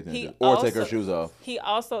 And never get tennis shoes. Or take her shoes off. He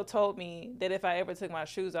also told me that if I ever took my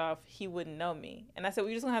shoes off, he wouldn't know me. And I said, well,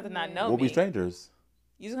 you're just going to have to not know me. We'll be strangers.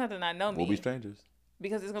 You're just going to have to not know me. We'll be strangers.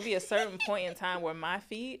 Because there's going to be a certain point in time where my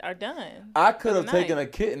feet are done. I could have taken a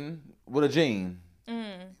kitten with a jean.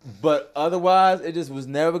 But otherwise, it just was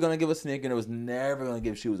never going to give a sneaker, and it was never going to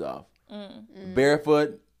give shoes off.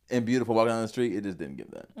 Barefoot and beautiful walking down the street, it just didn't give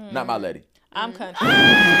that. Not my lady. I'm country.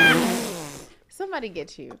 Somebody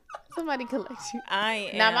get you. Somebody collect you. I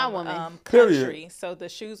am Not my woman. Country. Period. So the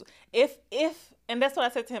shoes, if and that's what I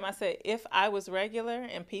said to him. I said, if I was regular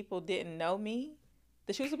and people didn't know me,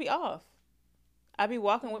 the shoes would be off. I'd be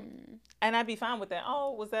walking with, and I'd be fine with that.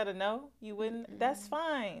 Oh, was that a no? You wouldn't? That's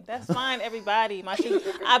fine. That's fine, everybody. My shoes,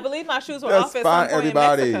 I believe my shoes were off at some point in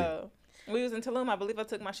Mexico. We was in Tulum. I believe I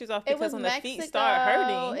took my shoes off because when the feet start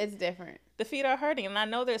hurting, it's different. The feet are hurting. And I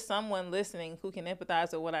know there's someone listening who can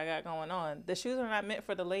empathize with what I got going on. The shoes are not meant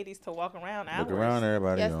for the ladies to walk around hours. Look around,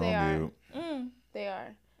 everybody. Yes, they are. Mute. They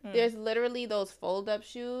are. There's literally those fold-up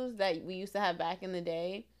shoes that we used to have back in the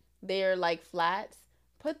day. They're like flats.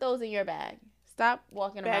 Put those in your bag. Stop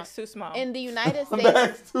walking around. Bag's too small. In the United States,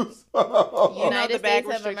 Bag's too small. United bag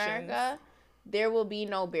States of restrictions. America, there will be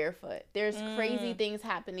no barefoot. There's crazy things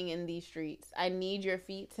happening in these streets. I need your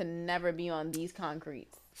feet to never be on these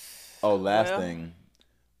concretes. Oh, last thing.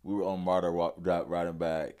 We were on Martyr riding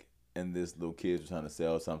back, and this little kid was trying to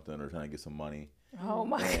sell something or trying to get some money. Oh,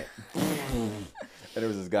 my God. And there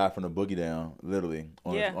was this guy from the Boogie Down, literally,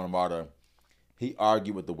 on a Martyr. He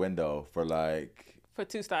argued with the window for For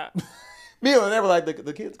 2 stops. Me and they were like,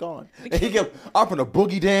 the kid's gone. And he kept, I'm from the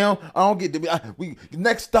Boogie Down. I don't get to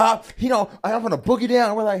next stop. I'm from the Boogie Down.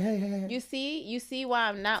 And we're like, hey. You see why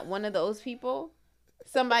I'm not one of those people?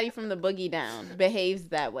 Somebody from the Boogie Down behaves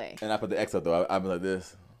that way. And I put the X up though. I'm like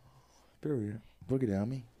this. Period. Boogie Down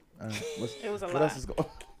me. It was a what lot. Else is going?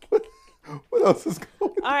 What else is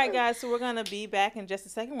going on? All right, guys. So we're gonna be back in just a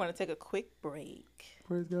second. We're gonna take a quick break.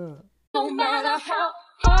 Praise God. No matter how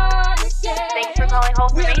hard it gets, Thanks for calling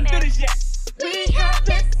Wholesome Maintenance. we have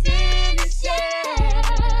to finish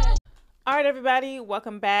it. All right, everybody,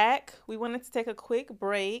 welcome back. We wanted to take a quick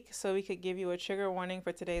break so we could give you a trigger warning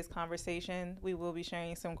for today's conversation. We will be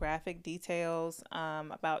sharing some graphic details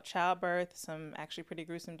about childbirth, some actually pretty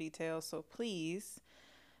gruesome details. So please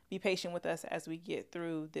be patient with us as we get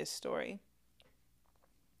through this story.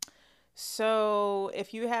 So,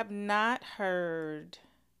 if you have not heard,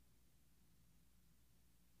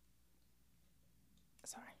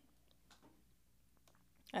 sorry,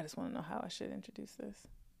 I just want to know how I should introduce this.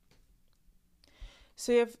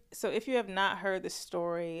 So if you have not heard the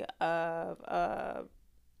story of a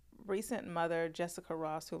recent mother, Jessica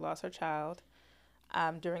Ross, who lost her child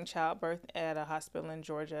during childbirth at a hospital in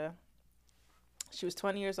Georgia. She was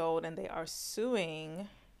 20 years old, and they are suing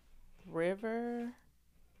Southern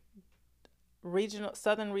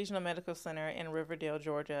Regional Medical Center in Riverdale,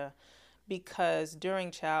 Georgia, because during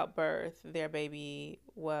childbirth, their baby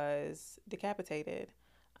was decapitated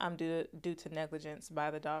due to negligence by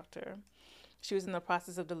the doctor. She was in the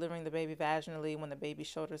process of delivering the baby vaginally when the baby's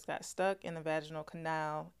shoulders got stuck in the vaginal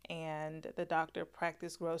canal, and the doctor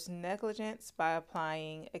practiced gross negligence by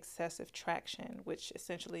applying excessive traction, which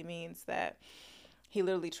essentially means that he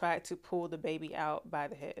literally tried to pull the baby out by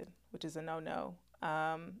the head, which is a no-no.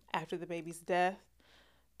 After the baby's death,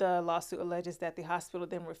 the lawsuit alleges that the hospital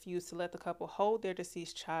then refused to let the couple hold their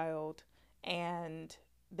deceased child, and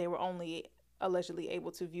they were only allegedly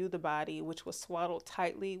able to view the body, which was swaddled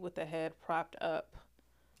tightly with the head propped up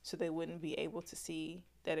so they wouldn't be able to see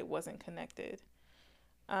that it wasn't connected.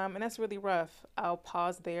 And that's really rough. I'll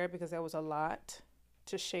pause there because there was a lot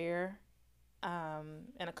to share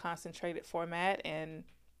in a concentrated format. And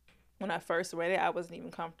when I first read it, I wasn't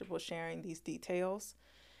even comfortable sharing these details.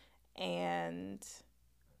 And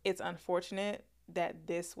it's unfortunate that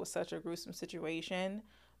this was such a gruesome situation,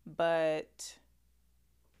 but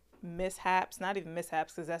not even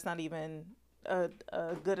mishaps, because that's not even a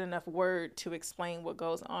good enough word to explain what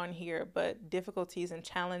goes on here, but difficulties and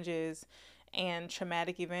challenges and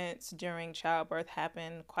traumatic events during childbirth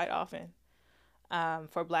happen quite often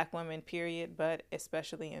for Black women, period, but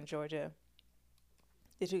especially in Georgia.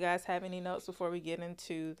 Did you guys have any notes before we get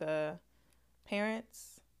into the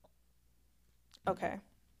parents? Okay.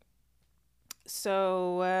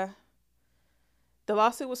 So the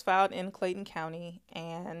lawsuit was filed in Clayton County,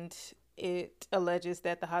 and it alleges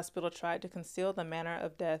that the hospital tried to conceal the manner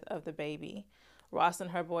of death of the baby. Ross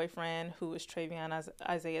and her boyfriend, who is Travion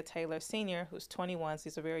Isaiah Taylor Sr., who's 21, so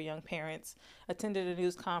these are very young parents, attended a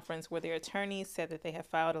news conference where their attorneys said that they had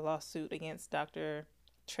filed a lawsuit against Dr.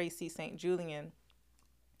 Tracy St. Julian,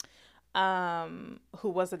 who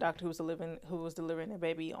was the doctor who was delivering their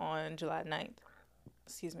baby on July 9th.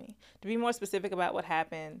 Excuse me. To be more specific about what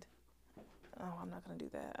happened, I'm not going to do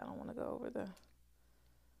that. I don't want to go over that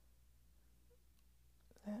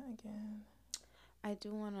again. I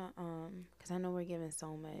do want to, because I know we're giving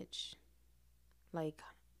so much, like,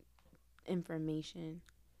 information.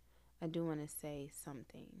 I do want to say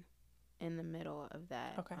something in the middle of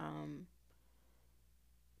that. Okay.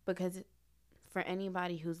 Because for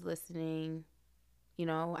anybody who's listening,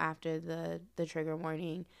 after the trigger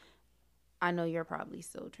warning, I know you're probably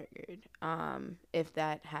still triggered, if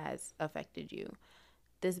that has affected you.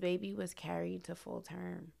 This baby was carried to full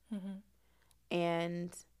term. Mm-hmm.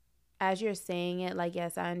 And as you're saying it, like,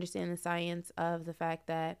 yes, I understand the science of the fact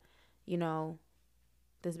that,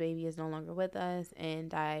 this baby is no longer with us and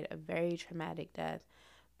died a very traumatic death.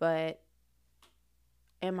 But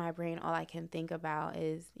in my brain, all I can think about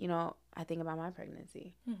is, I think about my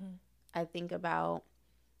pregnancy. Mm-hmm. I think about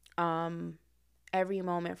every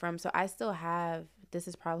moment so I still have, this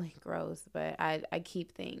is probably gross, but I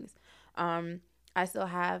keep things. I still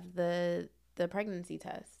have the pregnancy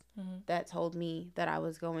test that told me that I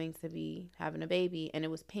was going to be having a baby, and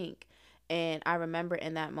it was pink. And I remember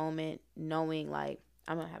in that moment knowing, like,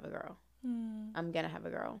 I'm going to have a girl. I'm going to have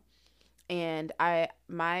a girl. And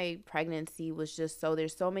my pregnancy was just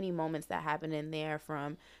there's so many moments that happen in there,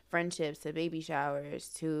 from friendships to baby showers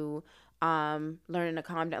to learning to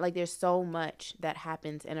calm down. Like, there's so much that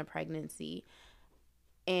happens in a pregnancy.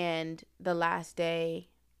 And the last day,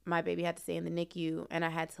 my baby had to stay in the NICU, and I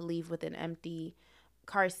had to leave with an empty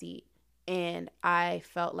car seat. And I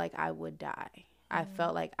felt like I would die. I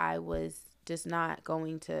felt like I was just not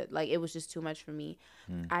going to, like, it was just too much for me.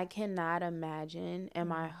 I cannot imagine, and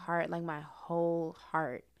my heart, like, my whole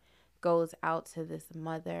heart goes out to this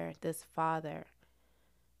mother, this father.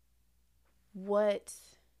 What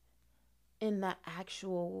in the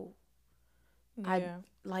actual,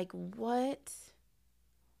 what?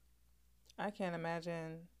 I can't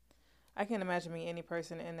imagine me any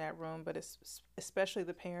person in that room, but it's especially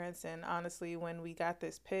the parents. And honestly, when we got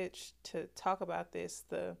this pitch to talk about this,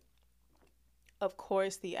 of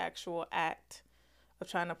course, the actual act of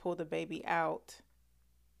trying to pull the baby out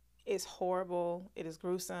is horrible. It is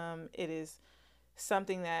gruesome. It is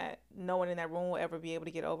something that no one in that room will ever be able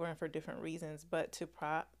to get over, and for different reasons. But to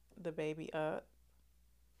prop the baby up,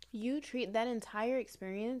 you treat that entire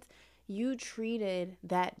experience, you treated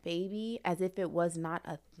that baby as if it was not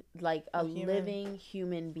a living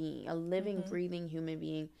human being, a living, breathing human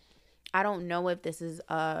being. I don't know if this is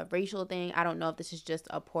a racial thing. I don't know if this is just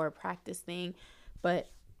a poor practice thing, but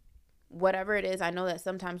whatever it is, I know that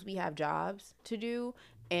sometimes we have jobs to do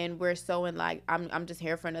and we're so in like, I'm just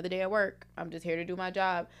here for another day at work. I'm just here to do my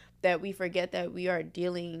job, that we forget that we are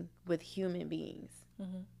dealing with human beings.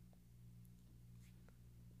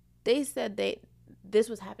 They said this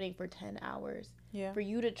was happening for 10 hours. Yeah. For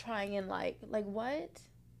you to try and like what?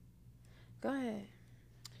 Go ahead.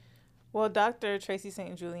 Well, Dr. Tracy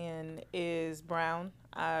St. Julian is brown.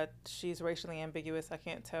 She's racially ambiguous. I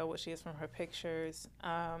can't tell what she is from her pictures.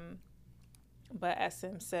 But as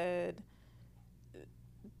Sim said,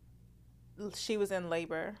 she was in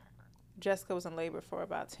labor. Jessica was in labor for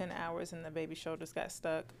about 10 hours and the baby's shoulders got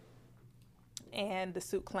stuck. And the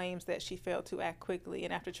suit claims that she failed to act quickly.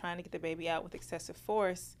 And after trying to get the baby out with excessive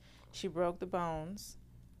force, she broke the bones.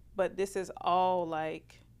 But this is all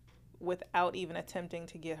like without even attempting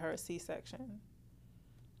to get her a C-section.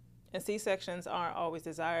 And C-sections aren't always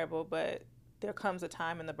desirable, but there comes a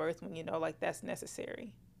time in the birth when you know like that's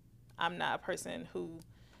necessary. I'm not a person who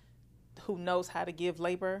knows how to give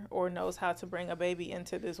labor or knows how to bring a baby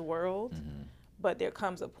into this world. But there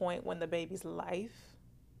comes a point when the baby's life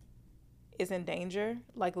is in danger.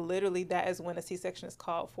 Like literally that is when a C-section is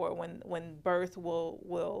called for, when birth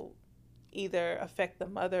will either affect the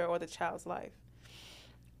mother or the child's life.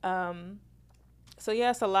 So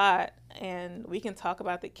yeah, it's a lot, and we can talk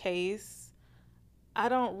about the case. I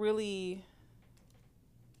don't really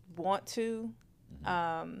want to,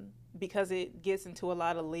 because it gets into a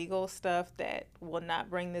lot of legal stuff that will not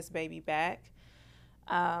bring this baby back.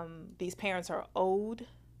 These parents are owed.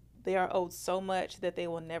 They are owed so much that they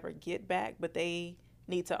will never get back, but they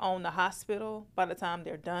need to own the hospital by the time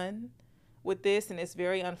they're done with this. And it's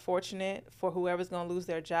very unfortunate for whoever's going to lose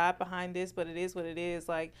their job behind this, but it is what it is.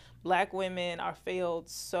 Like black women and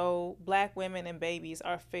babies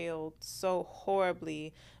are failed so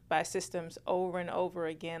horribly by systems over and over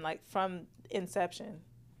again, like from inception.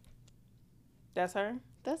 That's her?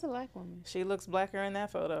 That's a black woman. She looks blacker in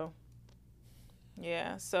that photo.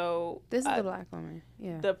 Yeah, so this is a black woman.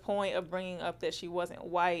 Yeah. The point of bringing up that she wasn't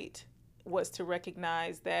white was to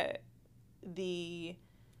recognize that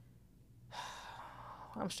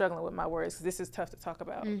I'm struggling with my words because this is tough to talk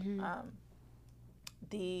about.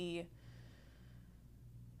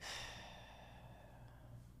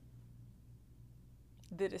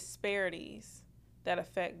 The disparities that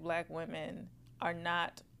affect black women are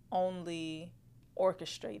not only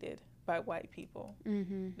orchestrated by white people.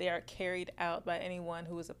 They are carried out by anyone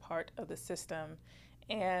who is a part of the system.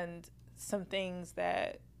 And some things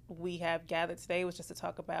that we have gathered today was just to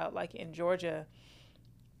talk about, like in Georgia,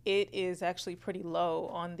 it is actually pretty low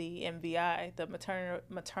on the MVI, the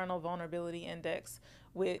Maternal Vulnerability Index,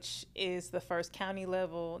 which is the first county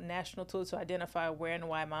level national tool to identify where and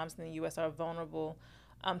why moms in the U.S. are vulnerable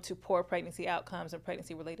to poor pregnancy outcomes and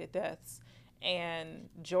pregnancy-related deaths. And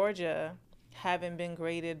Georgia, having been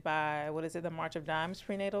graded by, the March of Dimes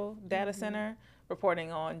Prenatal Data Center,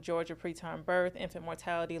 reporting on Georgia preterm birth, infant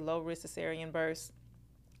mortality, low risk cesarean births,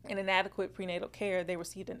 and inadequate prenatal care, they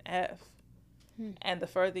received an F. And the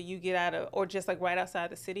further you get out of, or just like right outside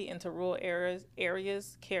the city into rural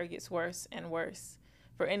areas, care gets worse and worse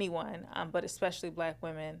for anyone, but especially black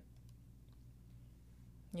women.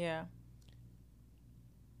 Yeah.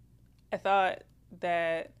 I thought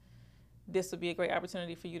that this would be a great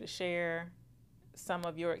opportunity for you to share some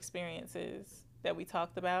of your experiences that we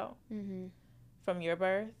talked about from your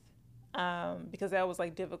birth, because that was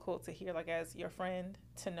like difficult to hear, like as your friend,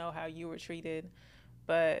 to know how you were treated.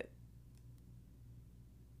 But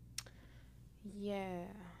yeah,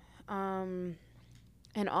 and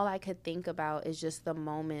all I could think about is just the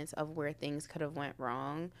moments of where things could have went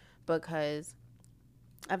wrong, because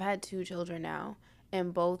I've had 2 children now,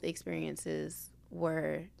 and both experiences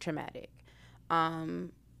were traumatic.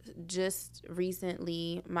 Just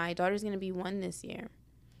recently, my daughter's going to be 1 this year.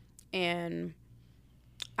 And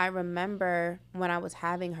I remember when I was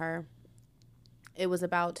having her, it was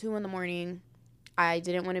about 2 a.m. I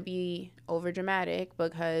didn't want to be over dramatic,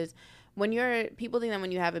 because people think that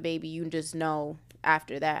when you have a baby, you just know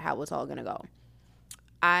after that how it's all going to go.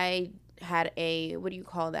 I had what do you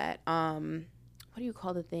call that? What do you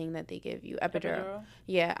call the thing that they give you? Epidural.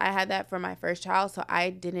 Yeah, I had that for my first child, so I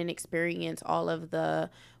didn't experience all of the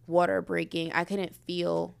water breaking. I couldn't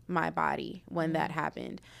feel my body when that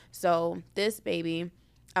happened. So this baby,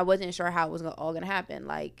 I wasn't sure how it was all going to happen.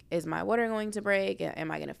 Like, is my water going to break?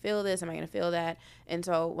 Am I going to feel this? Am I going to feel that? And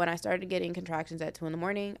so when I started getting contractions at 2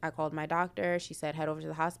 a.m, I called my doctor. She said, head over to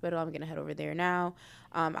the hospital. I'm going to head over there now.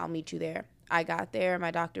 I'll meet you there. I got there.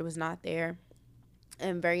 My doctor was not there.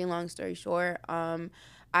 And very long story short,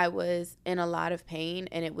 I was in a lot of pain,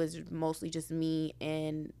 and it was mostly just me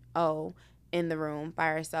and in the room by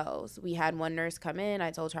ourselves. We had one nurse come in.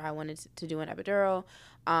 I told her I wanted to do an epidural.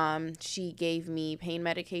 She gave me pain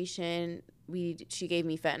medication. She gave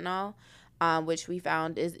me fentanyl, which we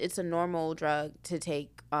found it's a normal drug to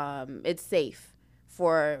take. It's safe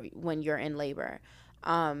for when you're in labor.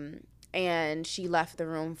 And she left the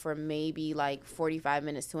room for maybe like 45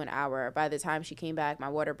 minutes to an hour. By the time she came back, my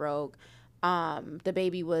water broke. The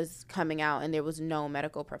baby was coming out, and there was no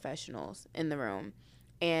medical professionals in the room.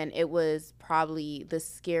 And it was probably the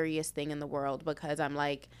scariest thing in the world, because I'm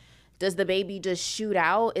like, does the baby just shoot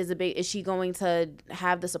out? Is she going to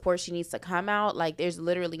have the support she needs to come out? Like, there's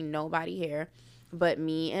literally nobody here but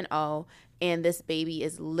me and and this baby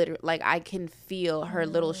is literally, like, I can feel her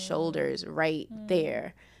little shoulders right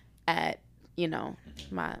there at,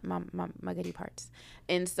 my goody parts.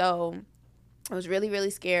 And so I was really,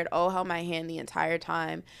 really scared. Held my hand the entire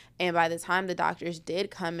time. And by the time the doctors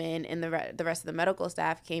did come in and the rest of the medical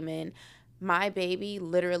staff came in, my baby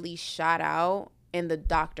literally shot out, and the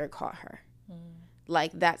doctor caught her.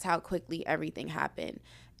 Like, that's how quickly everything happened.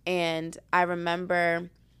 And I remember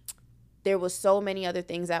there was so many other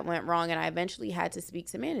things that went wrong, and I eventually had to speak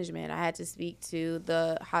to management. I had to speak to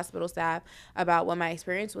the hospital staff about what my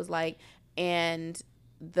experience was like. And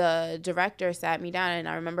the director sat me down, and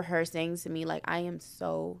I remember her saying to me, like, I am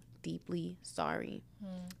so deeply sorry.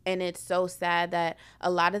 And it's so sad that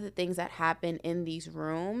a lot of the things that happen in these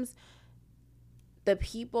rooms, the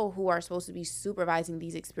people who are supposed to be supervising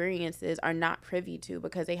these experiences are not privy to,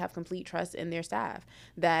 because they have complete trust in their staff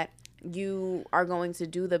that you are going to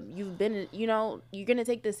do you're going to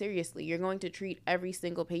take this seriously. You're going to treat every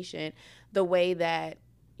single patient the way that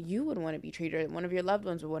you would want to be treated, one of your loved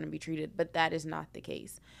ones would want to be treated, but that is not the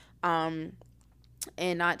case. And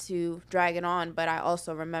not to drag it on, but I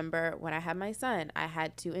also remember when I had my son, I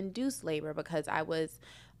had to induce labor because I was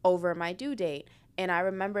over my due date. And I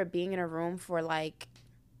remember being in a room for like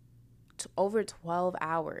over 12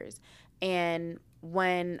 hours. And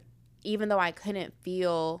even though I couldn't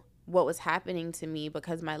feel what was happening to me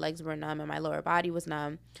because my legs were numb and my lower body was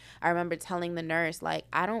numb, I remember telling the nurse, like,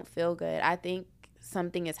 I don't feel good. I think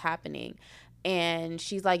something is happening. And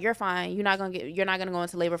she's like, you're fine. You're not going to go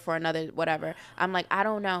into labor for another whatever. I'm like, I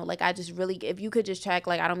don't know. Like, I just really, if you could just check,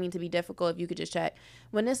 like, I don't mean to be difficult. If you could just check.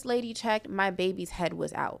 When this lady checked, my baby's head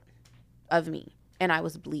was out of me and I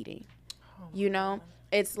was bleeding. God.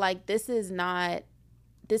 It's like, this is not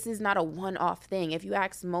a one-off thing. If you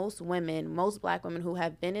ask most Black women who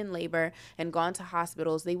have been in labor and gone to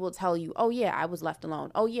hospitals, they will tell you, oh yeah, I was left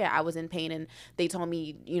alone. Oh yeah, I was in pain and they told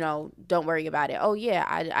me, don't worry about it. Oh yeah,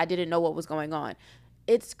 I didn't know what was going on.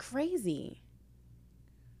 It's crazy.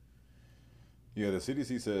 Yeah, the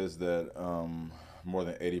CDC says that more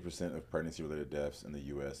than 80% of pregnancy-related deaths in the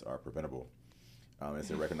U.S. are preventable.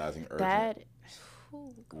 It's recognizing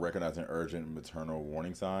urgent maternal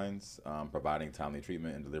warning signs, providing timely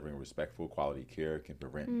treatment, and delivering respectful, quality care can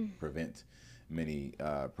prevent many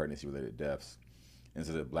pregnancy-related deaths. And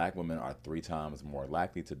so that Black women are 3 times more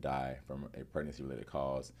likely to die from a pregnancy-related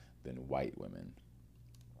cause than white women.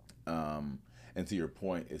 And to your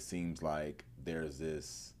point, it seems like there's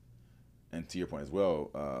this, and to your point as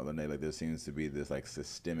well, Lene, like there seems to be this like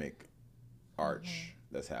systemic arch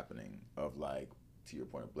that's happening of like, to your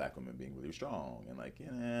point, Black women being really strong and like,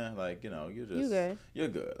 you're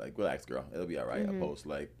good. Like, relax, girl. It'll be all right. Opposed to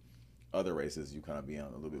like other races, you kind of being a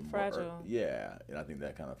little bit fragile. More. And I think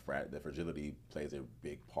that kind of that fragility plays a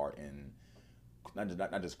big part in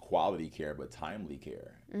not just quality care, but timely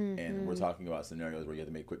care. And we're talking about scenarios where you have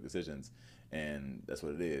to make quick decisions, and that's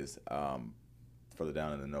what it is. Further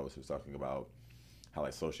down in the notes, we're talking about how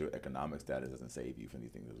like socioeconomic status doesn't save you from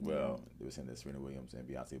these things as well. They were saying that Serena Williams and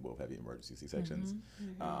Beyonce both have emergency C-sections.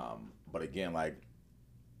 But again, like,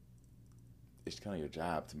 it's kind of your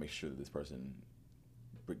job to make sure that this person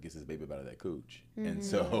gets his baby out of that cooch. And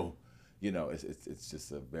so, it's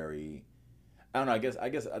just a very, I don't know, I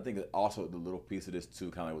think that also the little piece of this too,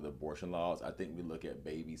 kind of like with abortion laws, I think we look at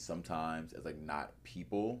babies sometimes as like not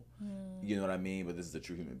people, you know what I mean? But this is a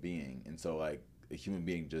true human being. And so like, a human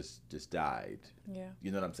being just died. Yeah.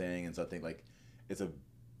 You know what I'm saying? And so I think like it's a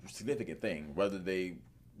significant thing, whether they,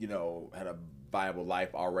 had a viable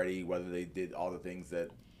life already, whether they did all the things that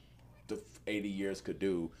the 80 years could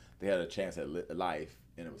do, they had a chance at life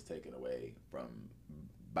and it was taken away from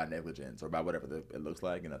by negligence or by whatever it looks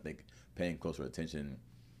like. And I think paying closer attention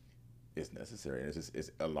is necessary. And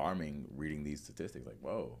it's alarming reading these statistics. Like,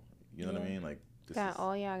 whoa, you know what I mean? Like,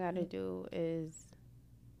 all y'all got to do is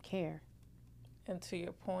care. And to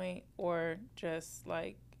your point, or just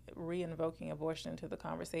like re-invoking abortion into the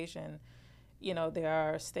conversation, you know, there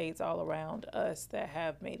are states all around us that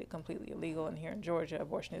have made it completely illegal. And here in Georgia,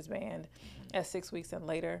 abortion is banned at 6 weeks and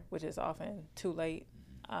later, which is often too late.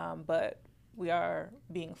 But we are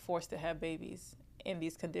being forced to have babies in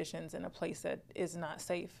these conditions in a place that is not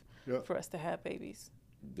safe for us to have babies.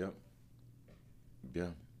 Yep. Yeah.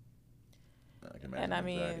 I can imagine. And I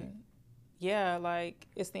mean, yeah, like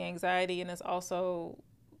it's the anxiety, and it's also,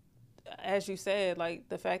 as you said, like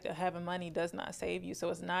the fact that having money does not save you. So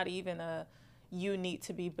it's not even you need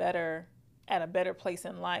to be better at a better place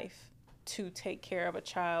in life to take care of a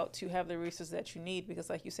child, to have the resources that you need. Because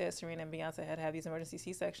like you said, Serena and Beyonce had to have these emergency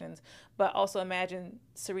C-sections. But also imagine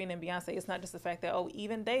Serena and Beyonce, it's not just the fact that,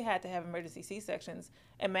 even they had to have emergency C-sections.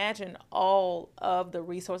 Imagine all of the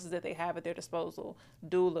resources that they have at their disposal.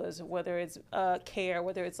 Doulas, whether it's care,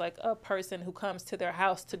 whether it's like a person who comes to their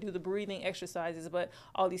house to do the breathing exercises, but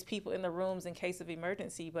all these people in the rooms in case of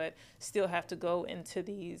emergency, but still have to go into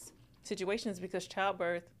these situations because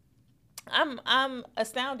childbirth, I'm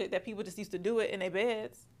astounded that people just used to do it in their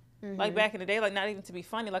beds, like back in the day, like not even to be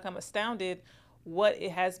funny. Like I'm astounded what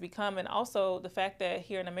it has become, and also the fact that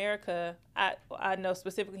here in America, I know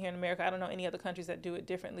specifically here in America, I don't know any other countries that do it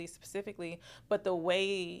differently specifically, but the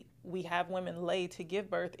way we have women lay to give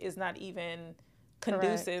birth is not even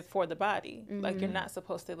conducive for the body. Like you're not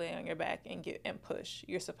supposed to lay on your back and push.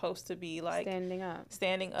 You're supposed to be like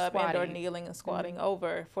standing up and or kneeling and squatting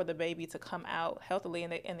over for the baby to come out healthily,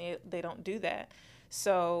 and they don't do that.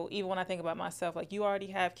 So even when I think about myself, like you already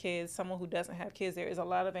have kids, someone who doesn't have kids, there is a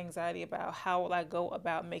lot of anxiety about how will I go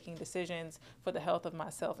about making decisions for the health of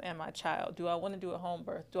myself and my child. Do I want to do a home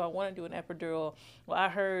birth? Do I want to do an epidural? Well, I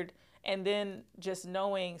heard, and then just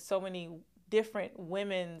knowing so many different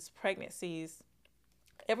women's pregnancies,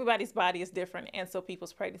 everybody's body is different, and so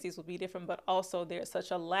people's pregnancies will be different, but also there's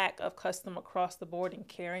such a lack of custom across the board in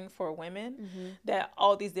caring for women that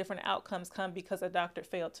all these different outcomes come because a doctor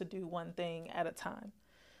failed to do one thing at a time.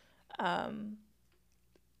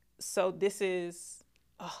 So this is,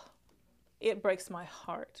 it breaks my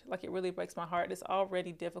heart. Like it really breaks my heart. It's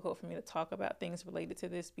already difficult for me to talk about things related to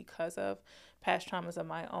this because of past traumas of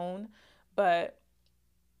my own, but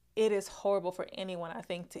it is horrible for anyone, I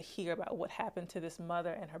think, to hear about what happened to this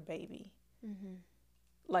mother and her baby.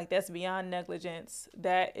 Like that's beyond negligence.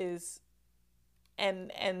 That is,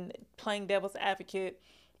 and playing devil's advocate,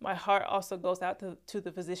 my heart also goes out to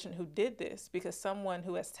the physician who did this, because someone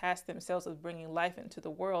who has tasked themselves with bringing life into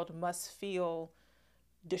the world must feel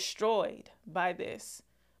destroyed by this.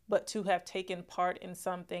 But to have taken part in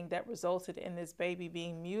something that resulted in this baby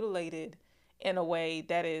being mutilated in a way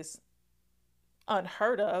that is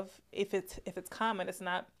unheard of, if it's common, it's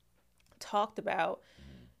not talked about,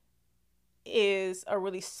 is a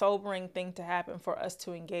really sobering thing to happen for us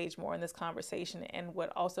to engage more in this conversation. And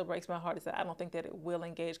what also breaks my heart is that I don't think that it will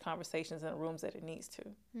engage conversations in the rooms that it needs to.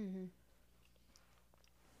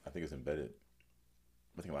 I think it's embedded.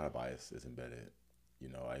 I think a lot of bias is embedded. You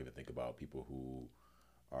know, I even think about people who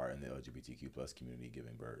are in the LGBTQ plus community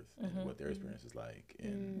giving birth and what their experience is like.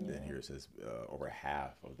 And then here it says over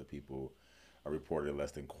half of the people are reported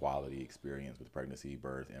less than quality experience with pregnancy,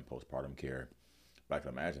 birth, and postpartum care. But I can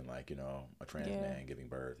imagine, like, you know, a trans man giving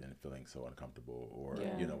birth and feeling so uncomfortable, or,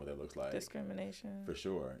 you know, what that looks like. Discrimination. For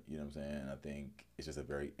sure. You know what I'm saying? I think it's just a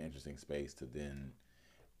very interesting space to then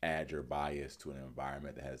add your bias to an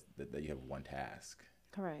environment that has, that you have one task.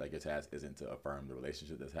 Correct. Like your task isn't to affirm the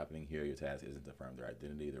relationship that's happening here. Your task isn't to affirm their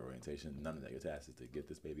identity, their orientation, none of that. Your task is to get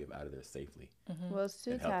this baby out of there safely. Well, it's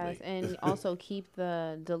two tasks, and also keep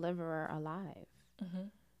the deliverer alive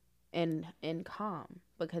and calm,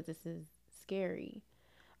 because this is scary.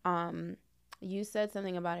 You said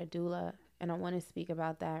something about a doula, and I want to speak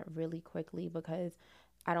about that really quickly because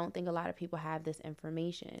I don't think a lot of people have this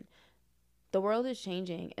information. The world is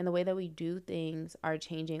changing, and the way that we do things are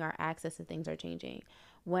changing. Our access to things are changing.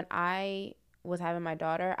 When I was having my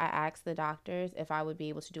daughter, I asked the doctors if I would be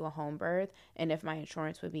able to do a home birth and if my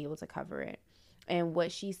insurance would be able to cover it. And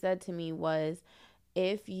what she said to me was,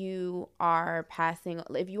 if you are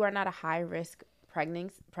not a high risk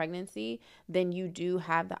pregnancy, then you do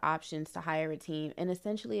have the options to hire a team. And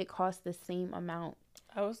essentially it costs the same amount.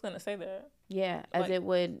 I was going to say that. Yeah, as it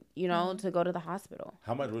would, you know, to go to the hospital.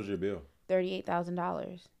 How much was your bill?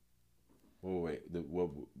 $38,000. Wait,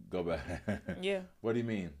 go back. Yeah. What do you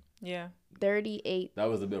mean? Yeah. 38. That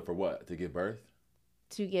was the bill for what? To give birth?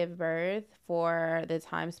 to give birth for the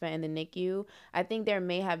time spent in the NICU. I think there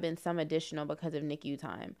may have been some additional because of NICU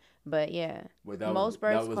time. But yeah, Wait, most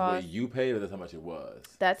births that was cost. what you paid, or that's how much it was?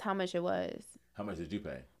 That's how much it was. How much did you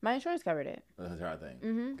pay? My insurance covered it. That's the entire thing.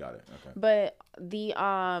 Mm-hmm. Got it. Okay. But the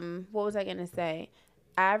what was I gonna say?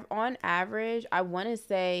 On average, I want to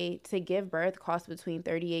say to give birth costs between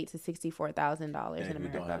 $38,000 to $64,000 in America. And if you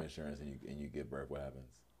don't have insurance and you give birth, what happens?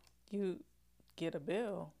 You get a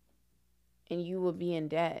bill. And you will be in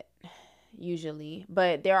debt, usually.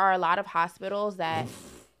 But there are a lot of hospitals that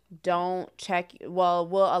don't check, will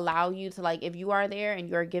allow you to, like, if you are there and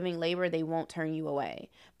you're giving labor, they won't turn you away.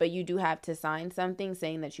 But you do have to sign something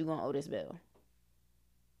saying that you're going to owe this bill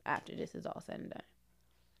after this is all said and done.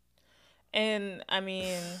 And, I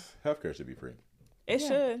mean... Healthcare should be free. It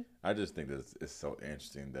should. I just think that it's so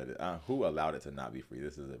interesting that who allowed it to not be free?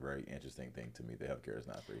 This is a very interesting thing to me, that healthcare is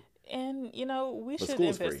not free. And, you know, we should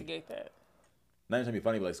investigate that. Not even trying to be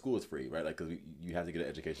funny, but like school is free, right? Like, because you have to get an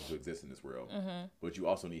education to exist in this world. Mm-hmm. But you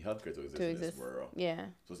also need healthcare to exist in this world. Yeah.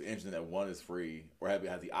 So it's interesting that one is free, or has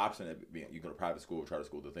the option of you go to private school, charter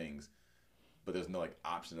school, the things, but there's no like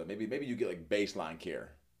option of maybe you get like baseline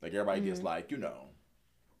care. Like everybody gets like,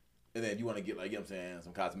 and then you want to get like, you know what I'm saying,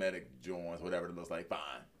 some cosmetic joints, whatever it looks like, fine.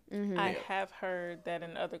 Mm-hmm. I have heard that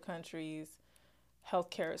in other countries,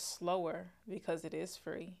 healthcare is slower because it is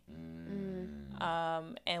free.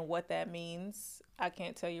 And what that means, I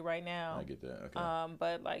can't tell you right now. I get that. Okay.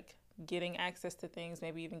 But like getting access to things,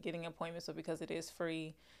 maybe even getting appointments, so because it is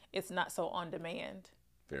free, it's not so on demand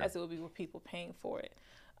as it would be with people paying for it.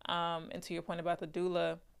 And to your point about the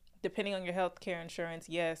doula, depending on your healthcare insurance,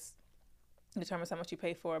 yes, determines how much you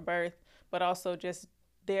pay for a birth, but also just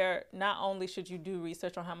not only should you do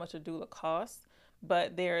research on how much a doula costs,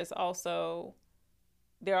 but there are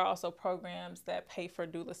also programs that pay for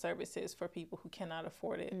doula services for people who cannot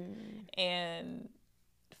afford it. And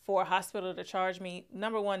for a hospital to charge me,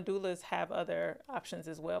 number one, doulas have other options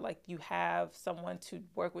as well. Like you have someone to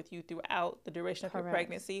work with you throughout the duration of your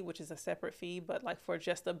pregnancy, which is a separate fee. But like for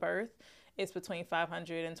just a birth, it's between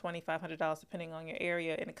 $500 and $2,500 depending on your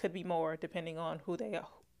area, and it could be more depending on who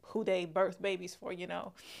they birth babies for,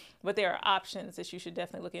 But there are options that you should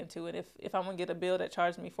definitely look into. And if I'm gonna get a bill that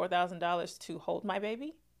charges me $4,000 to hold my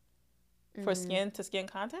baby for skin to skin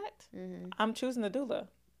contact, I'm choosing the doula.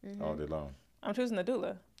 All day long. I'm choosing the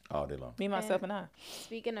doula. All day long. Me, myself, and I.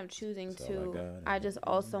 Speaking of choosing I just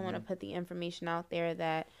also want to put the information out there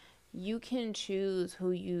that you can choose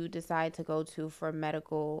who you decide to go to for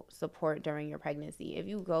medical support during your pregnancy. If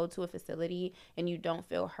you go to a facility and you don't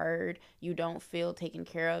feel heard, you don't feel taken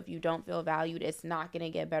care of, you don't feel valued, it's not going to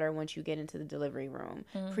get better once you get into the delivery room.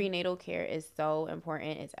 Prenatal care is so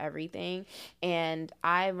important. It's everything. And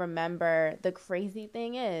I remember the crazy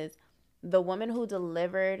thing is the woman who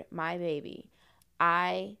delivered my baby,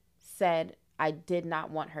 I said I did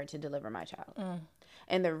not want her to deliver my child.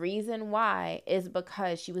 And the reason why is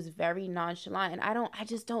because she was very nonchalant. And I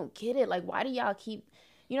just don't get it. Like, why do y'all keep,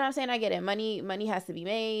 you know what I'm saying? I get it. Money has to be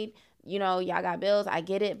made. Y'all got bills. I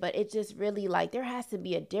get it. But it just really, like, there has to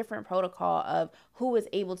be a different protocol of who is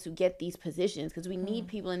able to get these positions, because we need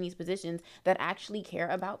people in these positions that actually care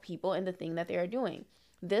about people and the thing that they are doing.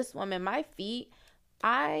 This woman, my feet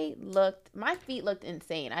looked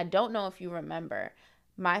insane. I don't know if you remember.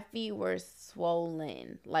 My feet were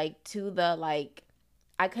swollen, like to the, like,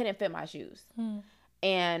 I couldn't fit my shoes.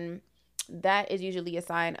 And that is usually a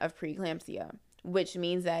sign of preeclampsia, which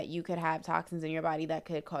means that you could have toxins in your body that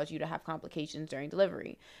could cause you to have complications during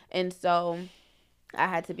delivery. And so I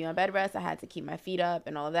had to be on bed rest. I had to keep my feet up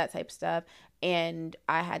and all of that type of stuff. And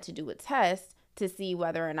I had to do a test to see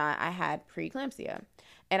whether or not I had preeclampsia.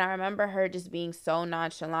 And I remember her just being so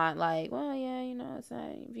nonchalant, like, well, yeah, it's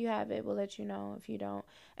not, if you have it, we'll let you know if you don't.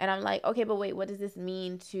 And I'm like, okay, but wait, what does this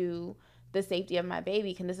mean to the safety of my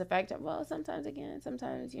baby? Can this affect her? Well, sometimes again,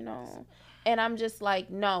 sometimes, And I'm just like,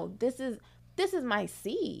 no, this is my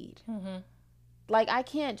seed. Like, I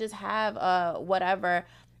can't just have whatever.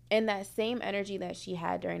 And that same energy that she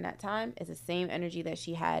had during that time is the same energy that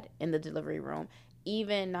she had in the delivery room.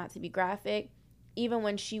 Even, not to be graphic, even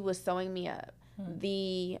when she was sewing me up.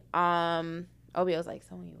 The Obi was like,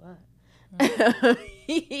 sewing you up.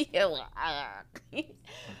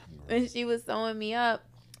 When she was sewing me up,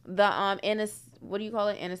 the what do you call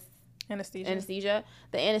it? Anesthesia.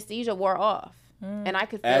 The anesthesia wore off, and I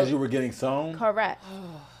could feel, as you were getting sewn. Correct.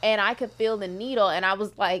 And I could feel the needle, and I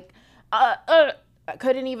was like, I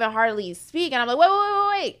couldn't even hardly speak, and I'm like,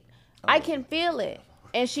 wait. I can feel it,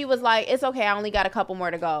 and she was like, it's okay, I only got a couple more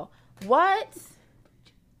to go. What?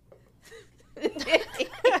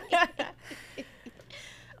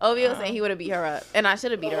 Obi was saying he would have beat her up, and I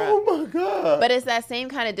should have beat her up. Oh my god! But it's that same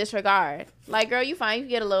kind of disregard. Like, girl, you fine.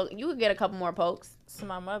 You could get a couple more pokes. So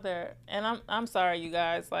my mother, and I'm sorry, you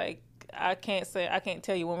guys. Like, I can't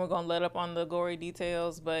tell you when we're gonna let up on the gory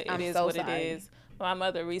details, but it is what it is. My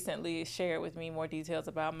mother recently shared with me more details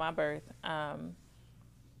about my birth.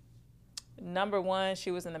 Number one, she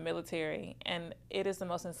was in the military, and it is the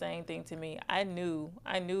most insane thing to me. I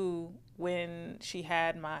knew when she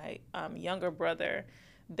had my younger brother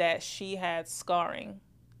that she had scar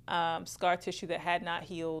tissue that had not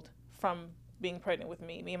healed from being pregnant with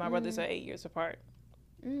me. Me and my brothers are 8 years apart.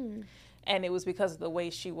 And it was because of the way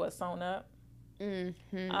she was sewn up.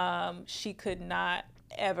 She could not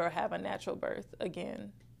ever have a natural birth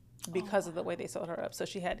again because of the way they sewed her up. So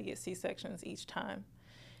she had to get C-sections each time.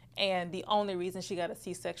 And the only reason she got a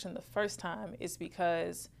C-section the first time is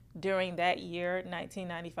because during that year,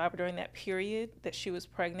 1995, during that period that she was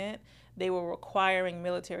pregnant, they were requiring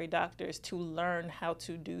military doctors to learn how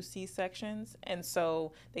to do C-sections. And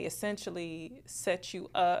so they essentially set you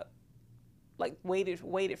up, like waited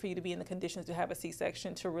for you to be in the conditions to have a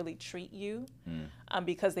C-section to really treat you,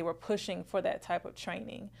 because they were pushing for that type of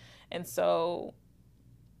training. And so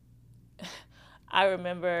I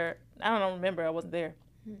wasn't there.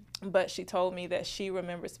 But she told me that she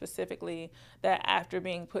remembered specifically that after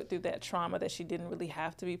being put through that trauma that she didn't really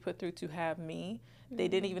have to be put through to have me, they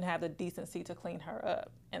didn't even have the decency to clean her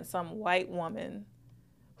up. And some white woman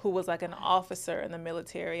who was like an officer in the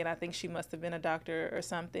military, and I think she must have been a doctor or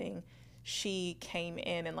something, she came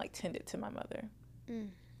in and like tended to my mother.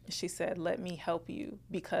 She said, "Let me help you,"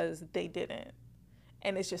 because they didn't.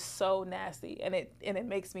 And it's just so nasty. And it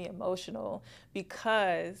makes me emotional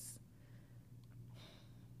because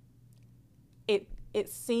it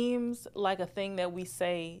seems like a thing that we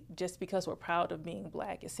say just because we're proud of being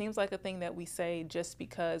Black. It seems like a thing that we say just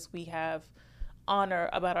because we have honor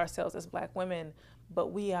about ourselves as Black women,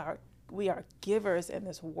 but we are givers in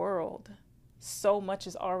this world. So much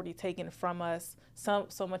is already taken from us. So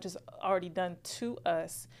much is already done to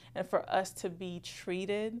us. And for us to be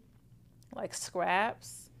treated like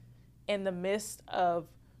scraps in the midst of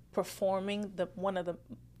performing one of the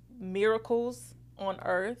miracles on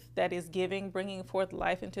earth that is bringing forth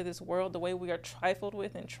life into this world, the way we are trifled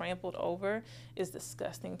with and trampled over is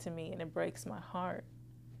disgusting to me, and it breaks my heart.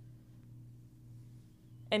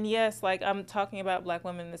 And yes, like I'm talking about Black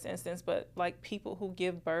women in this instance, but like people who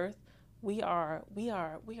give birth, we are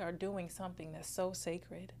doing something that's so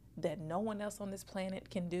sacred that no one else on this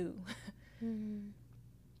planet can do.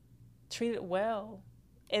 Treat it well.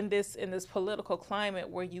 In this political climate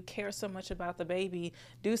where you care so much about the baby,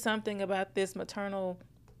 do something about this maternal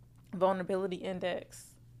vulnerability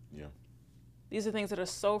index. Yeah. These are things that are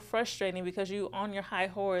so frustrating because you on your high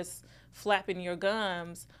horse flapping your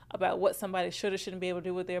gums about what somebody should or shouldn't be able to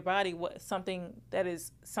do with their body, something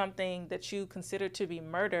that you consider to be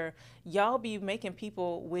murder. Y'all be making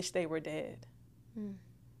people wish they were dead.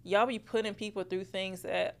 Y'all be putting people through things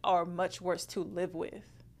that are much worse to live with.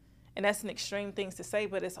 And that's an extreme thing to say,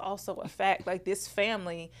 but it's also a fact. Like, this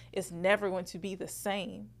family is never going to be the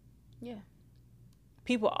same. Yeah.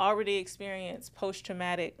 People already experience what's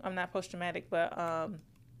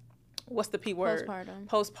the P word?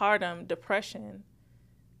 Postpartum depression.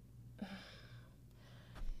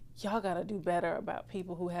 Y'all got to do better about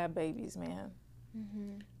people who have babies, man.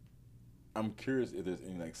 I'm curious if there's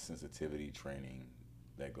any like sensitivity training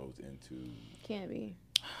that goes into. Can't be.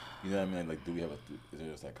 You know what I mean? Like, is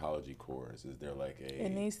there a psychology course? Is there like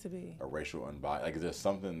it needs to be a racial unbiased? Like, is there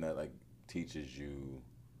something that like teaches you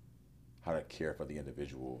how to care for the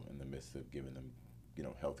individual in the midst of giving them,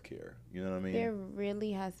 health care? You know what I mean? There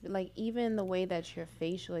really has to be, like, even the way that your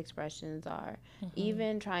facial expressions are,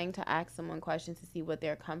 even trying to ask someone questions to see what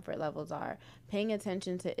their comfort levels are, paying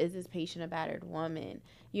attention to, is this patient a battered woman?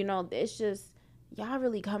 It's just, y'all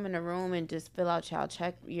really come in a room and just fill out what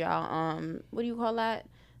do you call that?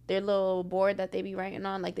 Their little board that they be writing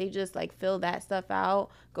on, like they just like fill that stuff out,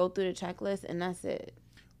 go through the checklist, and that's it.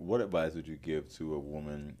 What advice would you give to a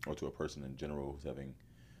woman or to a person in general who's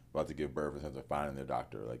about to give birth in terms of finding their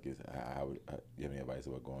doctor? Like, do you have any advice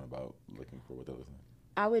about going about looking for what they're listening?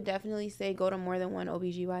 I would definitely say go to more than one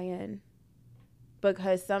OBGYN,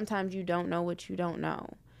 because sometimes you don't know what you don't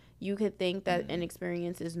know. You could think that an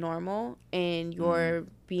experience is normal and you're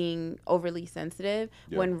being overly sensitive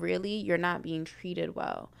when really you're not being treated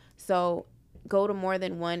well. So go to more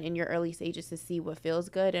than one in your early stages to see what feels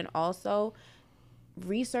good, and also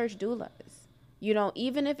research doulas.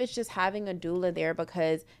 Even if it's just having a doula there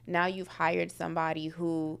because now you've hired somebody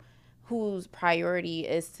whose priority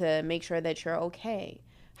is to make sure that you're okay.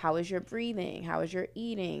 how is your breathing? How is your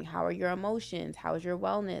eating? How are your emotions? How is your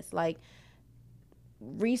wellness? Like,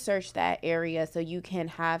 research that area so you can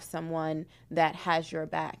have someone that has your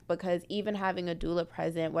back, because even having a doula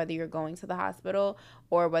present, whether you're going to the hospital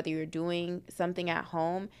or whether you're doing something at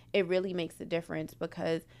home, it really makes a difference,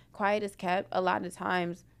 because quiet is kept. A lot of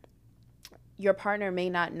times your partner may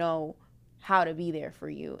not know how to be there for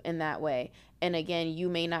you in that way. And again, you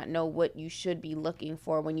may not know what you should be looking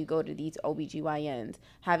for when you go to these OBGYNs.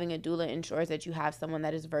 Having a doula ensures that you have someone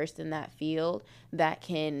that is versed in that field that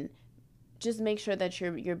can just make sure that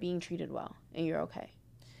you're being treated well and you're okay.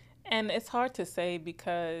 And it's hard to say,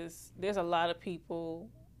 because there's a lot of people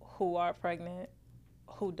who are pregnant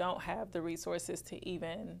who don't have the resources to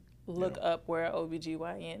even look up where an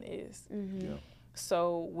OBGYN is. Mm-hmm. Yeah.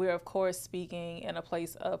 So we're, of course, speaking in a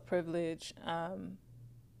place of privilege.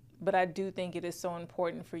 But I do think it is so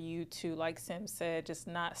important for you to, like Sim said, just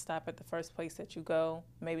not stop at the first place that you go.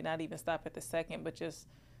 Maybe not even stop at the second, but just,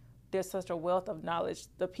 there's such a wealth of knowledge.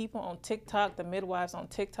 The people on TikTok, the midwives on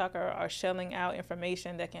TikTok are shelling out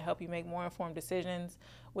information that can help you make more informed decisions.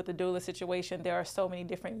 With the doula situation, there are so many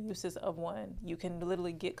different uses of one. You can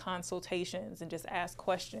literally get consultations and just ask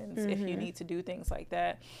questions if you need to do things like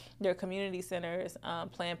that. There are community centers.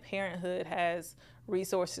 Planned Parenthood has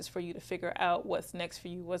resources for you to figure out what's next for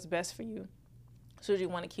you, what's best for you, should you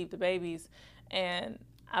want to keep the babies. And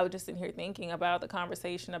I was just in here thinking about the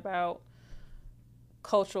conversation about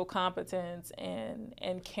cultural competence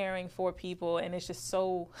and caring for people, and it's just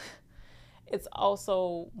so, it's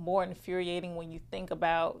also more infuriating when you think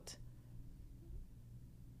about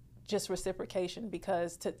just reciprocation,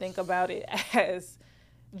 because to think about it as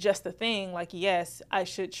just a thing, like, yes, I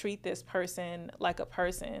should treat this person like a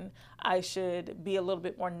person. I should be a little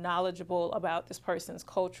bit more knowledgeable about this person's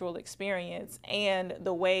cultural experience and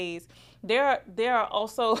the ways. There are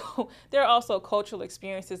also cultural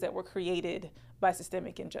experiences that were created by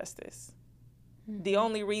systemic injustice. The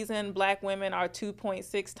only reason Black women are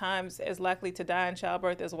 2.6 times as likely to die in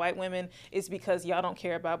childbirth as white women is because y'all don't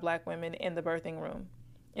care about Black women in the birthing room.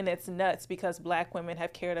 And it's nuts, because Black women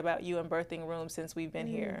have cared about you in birthing rooms since we've been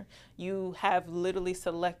here. You have literally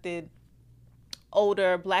selected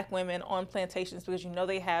older Black women on plantations because you know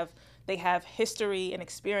they have history and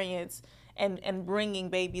experience and bringing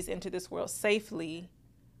babies into this world safely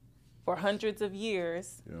for hundreds of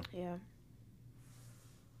years. Yeah.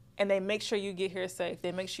 And they make sure you get here safe.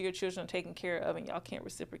 They make sure your children are taken care of, and y'all can't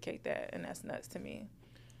reciprocate that. And that's nuts to me.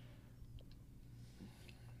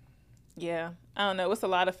 Yeah, I don't know. It's a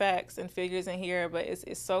lot of facts and figures in here, but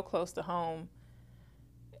it's so close to home.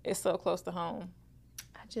 It's so close to home.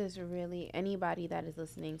 I just really, anybody that is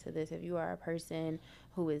listening to this, if you are a person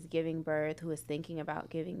who is giving birth, who is thinking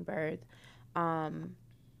about giving birth,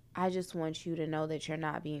 I just want you to know that you're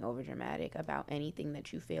not being overdramatic about anything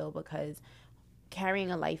that you feel, because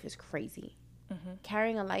carrying a life is crazy.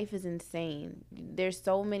 Carrying a life is insane. There's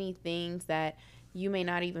so many things that you may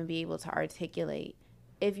not even be able to articulate.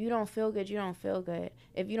 If you don't feel good, you don't feel good.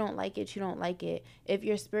 If you don't like it, you don't like it. If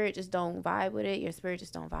your spirit just don't vibe with it, your spirit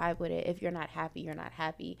just don't vibe with it. If you're not happy, you're not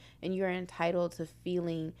happy. And you're entitled to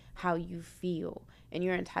feeling how you feel. And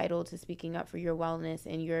you're entitled to speaking up for your wellness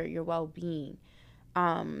and your well-being.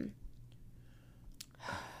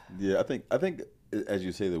 Yeah, I think as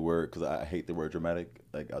you say the word, because I hate the word dramatic,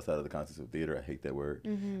 like outside of the context of theater, I hate that word.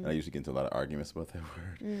 And I usually get into a lot of arguments about that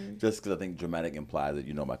word. Just because I think dramatic implies that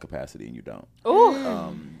you know my capacity and you don't.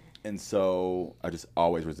 And so I just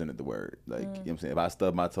always resented the word. Like, you know what I'm saying? If I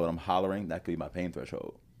stub my toe and I'm hollering, that could be my pain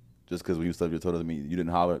threshold. Just because when you stub your toe doesn't mean you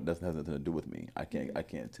didn't holler, that has nothing to do with me. I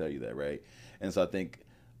can't tell you that, right? And so I think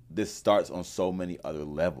this starts on so many other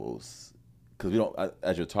levels. Because we don't,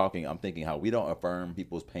 as you're talking, I'm thinking how we don't affirm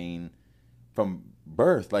people's pain from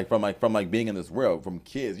birth, from being in this world, from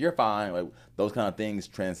kids. You're fine. Like, those kind of things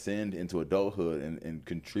transcend into adulthood and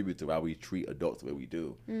contribute to how we treat adults the way we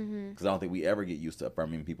do. Because I don't think we ever get used to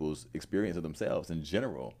affirming people's experience of themselves in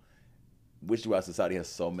general. Which is why society has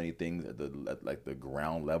so many things at the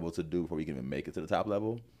ground level to do before we can even make it to the top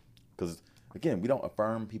level. Because again, we don't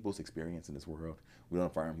affirm people's experience in this world. We don't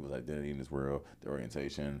affirm people's identity in this world, their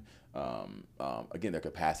orientation, again, their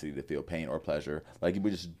capacity to feel pain or pleasure. Like,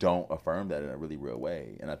 we just don't affirm that in a really real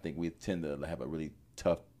way. And I think we tend to have a really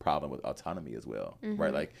tough problem with autonomy as well,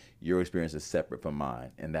 right? Like, your experience is separate from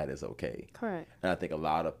mine, and that is okay. Correct. And I think a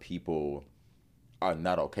lot of people are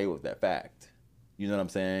not okay with that fact. You know what I'm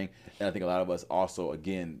saying? And I think a lot of us also,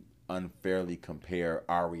 again, unfairly compare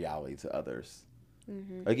our reality to others.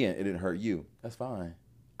 Again, it didn't hurt you. That's fine.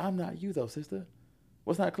 I'm not you though, sister.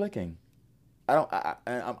 What's not clicking?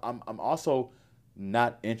 I'm also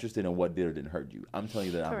not interested in what did or didn't hurt you. I'm telling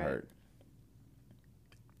you that I'm hurt.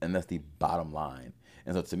 And that's the bottom line.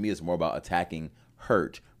 And so to me, it's more about attacking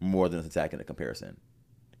hurt more than it's attacking the comparison.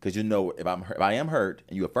 Because you know, if I am hurt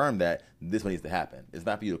and you affirm that, this one needs to happen. It's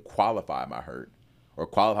not for you to qualify my hurt or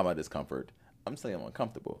qualify my discomfort. I'm saying I'm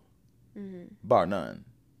uncomfortable, bar none.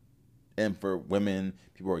 And for women,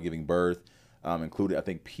 people who are giving birth, included, I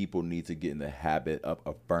think people need to get in the habit of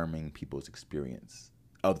affirming people's experience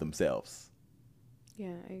of themselves.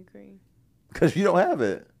 Yeah, I agree. Because you don't have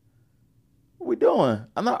it. What we doing?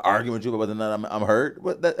 I'm not arguing with you about whether or not I'm hurt.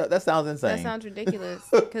 What, that sounds insane. That sounds ridiculous.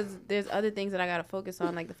 Because there's other things that I got to focus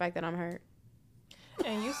on, like the fact that I'm hurt.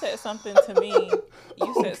 And you said something to me.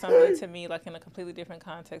 You said something to me like in a completely different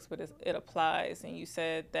context, but it applies. And you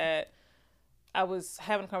said that I was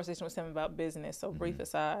having a conversation with someone about business, so brief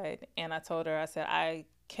aside. And I told her, I said, I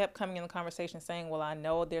kept coming in the conversation saying, well, I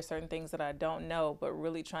know there's certain things that I don't know, but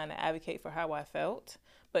really trying to advocate for how I felt,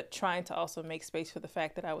 but trying to also make space for the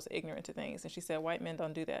fact that I was ignorant to things. And she said, white men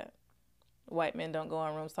don't do that. White men don't go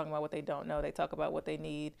in rooms talking about what they don't know. They talk about what they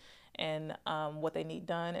need and what they need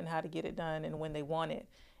done and how to get it done and when they want it.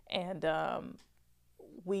 And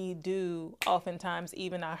we do oftentimes,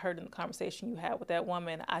 even I heard in the conversation you had with that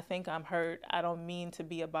woman, I think I'm hurt. I don't mean to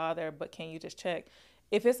be a bother, but can you just check?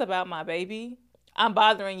 If it's about my baby, I'm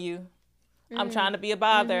bothering you. I'm trying to be a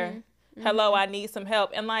bother. Hello, I need some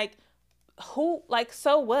help. And like,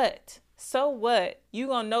 so what? So what? You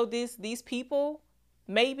gonna know these people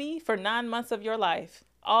maybe for 9 months of your life.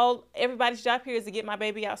 Everybody's job here is to get my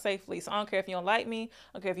baby out safely. So I don't care if you don't like me.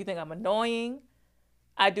 I don't care if you think I'm annoying.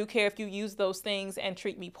 I do care if you use those things and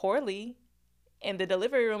treat me poorly in the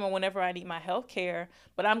delivery room or whenever I need my health care.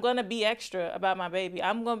 But I'm going to be extra about my baby.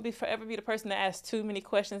 I'm going to forever be the person that asks too many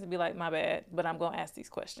questions and be like, my bad, but I'm going to ask these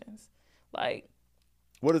questions. Like,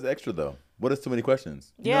 what is extra though? What is too many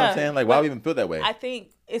questions? You know what I'm saying? Like, why do we even feel that way? I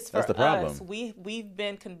think it's for That's the problem. us. We've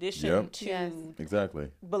been conditioned to exactly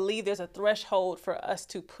believe there's a threshold for us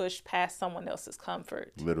to push past someone else's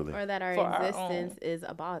comfort. Literally. Or that our existence is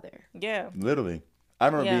a bother. Yeah. Literally. I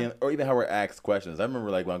remember being, or even how we're asked questions. I remember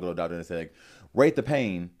like when I go to the doctor and say, like, rate the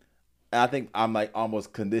pain. And I think I'm like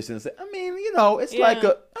almost conditioned to say, I mean, you know, it's like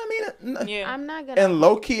I'm not gonna. And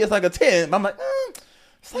low key, it's like a 10. I'm like,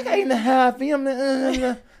 it's like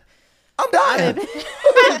 8.5. I'm dying.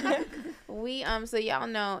 We so y'all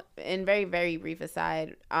know, in very, very brief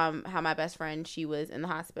aside, how my best friend, she was in the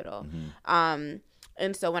hospital.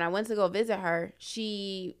 And so when I went to go visit her,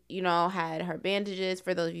 she, you know, had her bandages.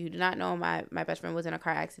 For those of you who do not know, my best friend was in a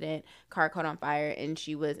car accident, car caught on fire, and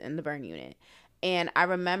she was in the burn unit. And I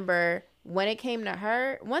remember when it came to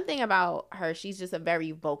her, one thing about her, she's just a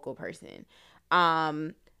very vocal person.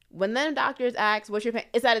 When them doctors ask, what's your pain?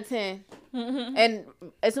 It's out of 10. And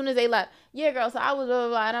as soon as they left, yeah, girl, so I was blah, blah,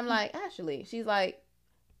 blah. And I'm like, Ashley, she's like,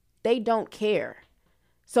 they don't care.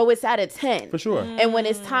 So it's out of 10. For sure. And when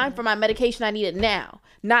it's time for my medication, I need it now,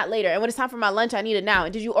 not later. And when it's time for my lunch, I need it now.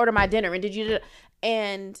 And did you order my dinner? And did you?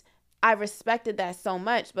 And I respected that so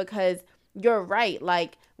much because you're right.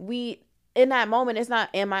 Like in that moment, it's not,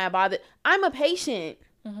 am I a bother? I'm a patient.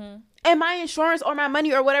 And my insurance or my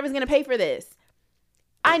money or whatever's going to pay for this.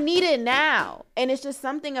 I need it now. And it's just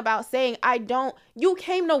something about saying, you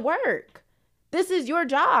came to work. This is your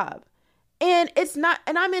job. And it's not,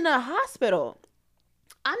 and I'm in a hospital.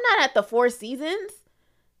 I'm not at the Four Seasons.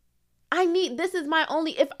 This is my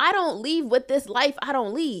only, if I don't leave with this life, I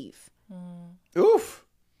don't leave. Oof.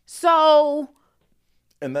 So.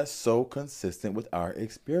 And that's so consistent with our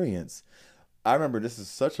experience. I remember, this is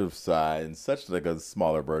such a side and such like a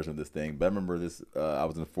smaller version of this thing, but I remember this, I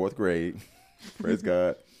was in 4th grade, praise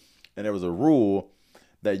God, and there was a rule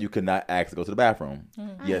that you could not ask to go to the bathroom.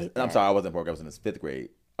 Yes, and I'm sorry, I wasn't in 4th grade, I was in the 5th grade.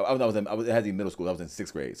 I had the middle school, I was in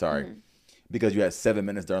 6th grade, sorry. Because you had 7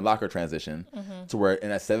 minutes during locker transition to where in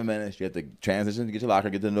that 7 minutes, you had to transition to get your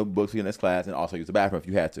locker, get the notebooks for your next class, and also use the bathroom if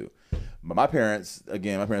you had to. But my parents are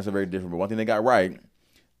very different, but one thing they got right,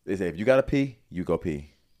 they say, if you got to pee, you go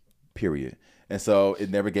pee, period. And so it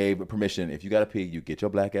never gave permission. If you got to pee, you get your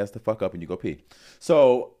black ass the fuck up and you go pee.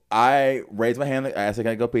 So I raised my hand, I asked her,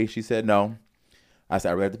 can I go pee? She said no. I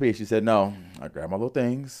said, I really have to pee. She said no. I grabbed my little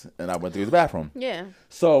things and I went to use the bathroom. Yeah.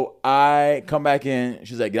 So I come back in.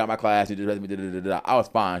 She's like, get out of my class. You just me. I was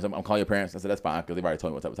fine. So I'm calling your parents. I said, that's fine because they've already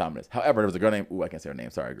told me what type of time it is. However, there was a girl named, I can't say her name.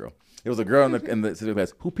 Sorry, girl. There was a girl in the civics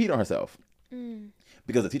class who peed on herself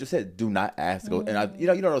because the teacher said, do not ask to go. And you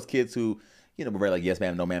know those kids who, were very like, yes,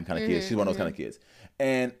 ma'am, no, ma'am kind of kids. She's one of those kind of kids.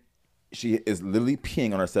 And she is literally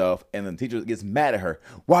peeing on herself. And then the teacher gets mad at her.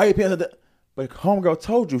 Why are you peeing on the... But homegirl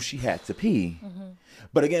told you she had to pee.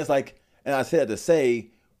 But again, it's like, and I said to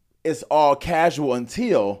say, it's all casual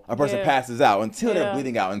until a person passes out, until they're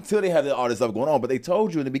bleeding out, until they have all this stuff going on. But they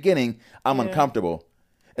told you in the beginning, I'm uncomfortable.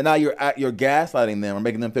 And now you're gaslighting them or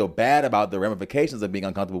making them feel bad about the ramifications of being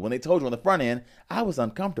uncomfortable when they told you on the front end, I was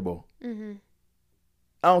uncomfortable. Mm-hmm.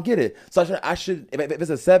 I don't get it. So I should if it's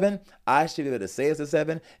a 7, I should be able to say it's a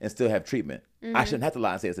 7 and still have treatment. Mm-hmm. I shouldn't have to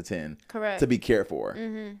lie and say it's a 10. Correct. To be cared for.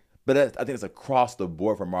 Mm-hmm. But I think it's across the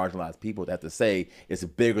board for marginalized people to have to say it's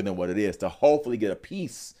bigger than what it is to hopefully get a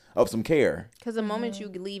piece of some care. Because the moment you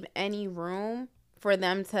leave any room for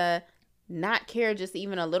them to not care just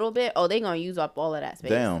even a little bit, they're going to use up all of that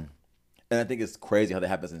space. Damn. And I think it's crazy how that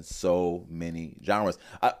happens in so many genres.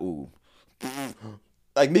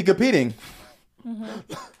 Like me competing.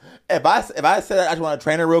 Mm-hmm. If I said I just want a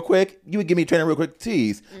trainer real quick, you would give me a trainer real quick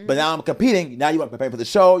tease. Mm-hmm. But now I'm competing. Now you want to prepare for the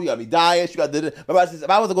show. You got me diets. You got the. But if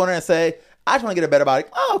I was to go in there and say, I just want to get a better body.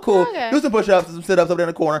 Oh, cool. Okay. Do some push-ups and some sit-ups over there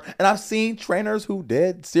in the corner. And I've seen trainers who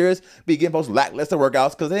dead serious be getting most lackluster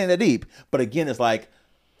workouts because they ain't that deep. But again, it's like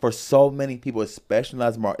for so many people, especially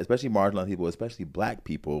marginalized people, especially black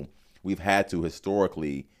people, we've had to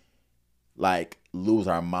historically like lose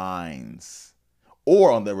our minds.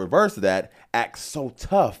 Or on the reverse of that, act so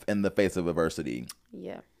tough in the face of adversity.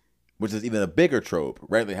 Yeah. Which is even a bigger trope,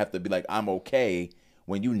 right? They have to be like, I'm okay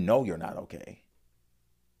when you know you're not okay.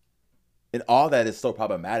 And all that is so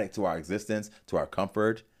problematic to our existence, to our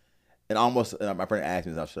comfort. And my friend asked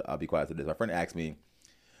me, I'll be quiet to this. My friend asked me,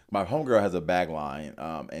 my homegirl has a bag line,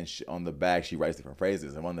 and on the bag she writes different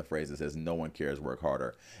phrases. And one of the phrases says, no one cares, work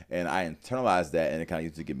harder. And I internalized that, and it kind of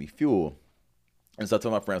used to give me fuel. And so I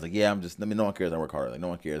told my friends, like, yeah, no one cares I work harder. Like, no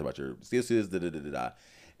one cares about your excuses, da-da-da-da-da.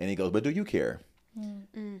 And he goes, but do you care?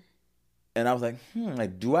 Mm-hmm. And I was like,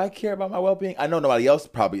 like, do I care about my well-being? I know nobody else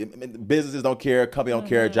probably, businesses don't care, company don't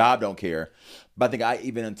care, job don't care. But I think I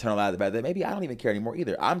even internalized the fact that maybe I don't even care anymore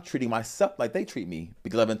either. I'm treating myself like they treat me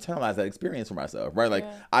because I've internalized that experience for myself, right? Like,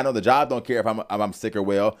 I know the job don't care if I'm sick or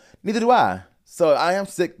well. Neither do I. So I am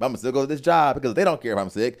sick, but I'm going to still go to this job because they don't care if I'm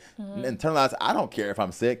sick. Mm-hmm. Internalize, I don't care if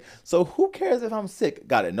I'm sick. So who cares if I'm sick?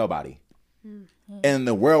 Got it, nobody. Mm-hmm. And in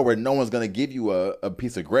the world where no one's going to give you a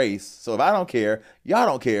piece of grace, so if I don't care, y'all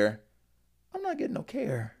don't care, I'm not getting no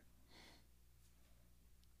care.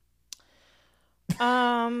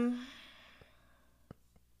 I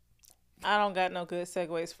don't got no good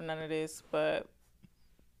segues for none of this, but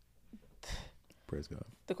praise God.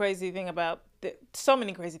 The crazy thing about so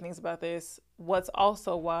many crazy things about this. What's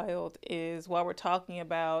also wild is while we're talking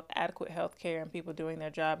about adequate health care and people doing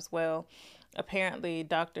their jobs well, apparently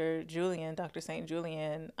Dr. St.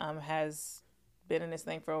 Julian has been in this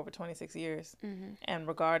thing for over 26 years and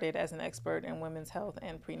regarded as an expert in women's health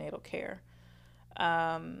and prenatal care.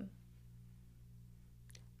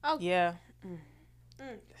 Yeah.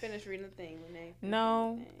 Finish reading the thing, Renee.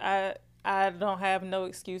 No, I don't have no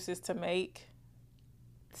excuses to make.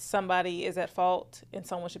 Somebody is at fault and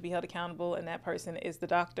someone should be held accountable, and that person is the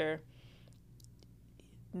doctor.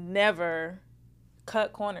 Never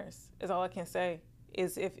cut corners is all I can say.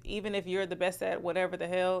 Is even if you're the best at whatever the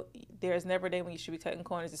hell, there's never a day when you should be cutting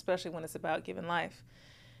corners, especially when it's about giving life.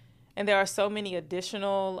 And there are so many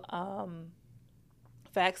additional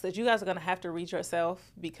facts that you guys are going to have to read yourself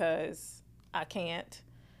because I can't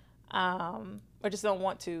or just don't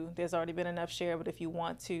want to. There's already been enough shared, but if you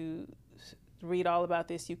want to read all about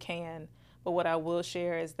this, you can. But what I will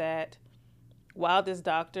share is that while this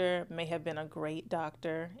doctor may have been a great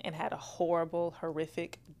doctor and had a horrible,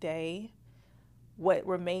 horrific day, what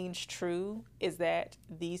remains true is that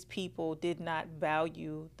these people did not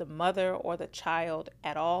value the mother or the child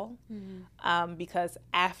at all. Because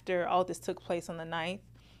after all this took place on the 9th,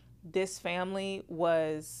 this family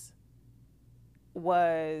was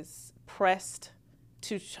pressed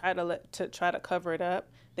to try to cover it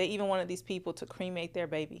up. They even wanted these people to cremate their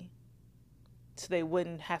baby so they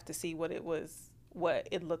wouldn't have to see what it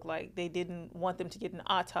looked like. They didn't want them to get an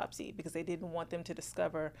autopsy because they didn't want them to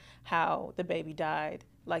discover how the baby died.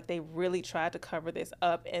 Like, they really tried to cover this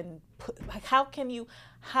up and how can you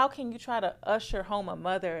try to usher home a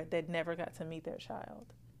mother that never got to meet their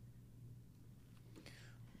child?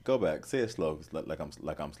 Go back. Say it slow, like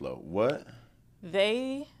I'm slow. What?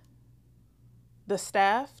 The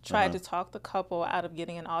staff tried to talk the couple out of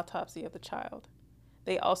getting an autopsy of the child.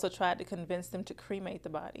 They also tried to convince them to cremate the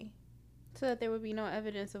body. So that there would be no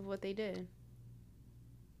evidence of what they did.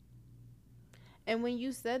 And when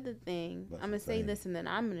you said the thing, I'm going to say this and then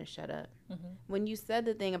I'm going to shut up. When you said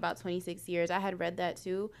the thing about 26 years, I had read that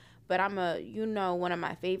too. But one of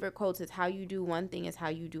my favorite quotes is how you do one thing is how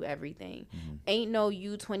you do everything. Ain't no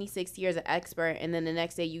you 26 years an expert and then the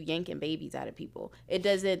next day you yanking babies out of people. That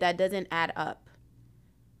doesn't add up.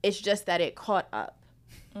 It's just that it caught up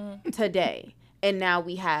today. And now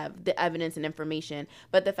we have the evidence and information.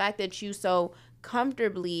 But the fact that you so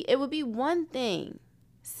comfortably, it would be one thing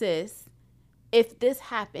sis, if this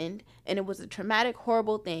happened and it was a traumatic,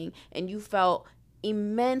 horrible thing and you felt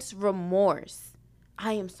immense remorse,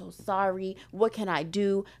 I am so sorry. What can I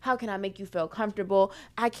do? How can I make you feel comfortable?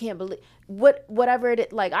 I can't believe whatever it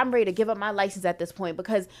is. Like, I'm ready to give up my license at this point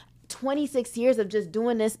because 26 years of just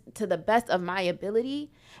doing this to the best of my ability,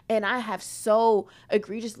 and I have so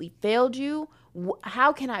egregiously failed you.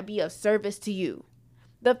 How can I be of service to you?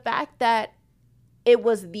 The fact that it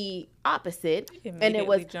was the opposite, and it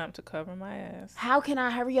was jumped to cover my ass. How can I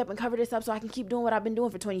hurry up and cover this up so I can keep doing what I've been doing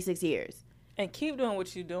for 26 years? And keep doing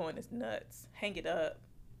what you're doing is nuts. Hang it up.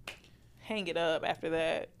 Hang it up after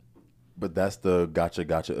that. But that's the gotcha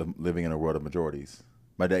of living in a world of majorities.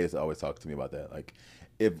 My dad used to always talk to me about that. Like,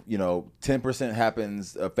 if, 10%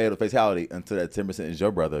 happens, a fatality, until that 10% is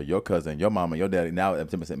your brother, your cousin, your mama, your daddy, now that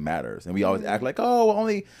 10% matters. And we always act like,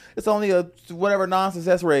 it's only a whatever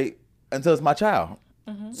non-success rate until it's my child.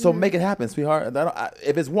 So make it happen, sweetheart.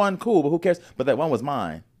 If it's one, cool, but who cares? But that one was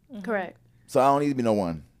mine. Correct. So I don't need to be no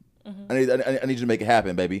one. I need you to make it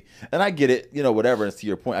happen, baby. And I get it, whatever. And to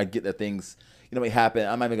your point, I get that things, may happen.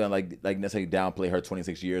 I'm not even gonna like necessarily downplay her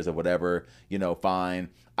 26 years of whatever, fine.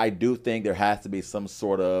 I do think there has to be some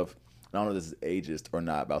sort of, I don't know if this is ageist or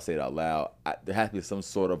not, but I'll say it out loud. There has to be some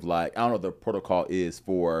sort of I don't know what the protocol is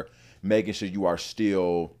for making sure you are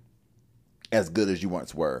still as good as you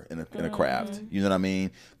once were in a craft. You know what I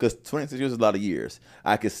mean? Because 26 years is a lot of years.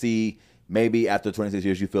 I could see maybe after 26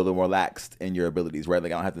 years you feel a little more laxed in your abilities, right?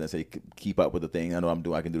 Like, I don't have to necessarily keep up with the thing. I know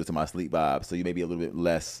I can do this in my sleep vibe. So you may be a little bit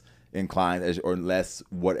less inclined or less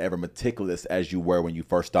whatever meticulous as you were when you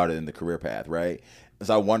first started in the career path, right?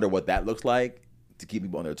 So I wonder what that looks like to keep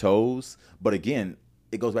people on their toes. But again,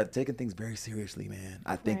 it goes back to taking things very seriously, man.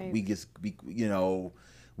 I think we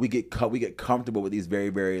get comfortable with these very,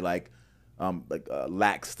 very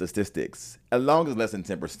lax statistics. As long as less than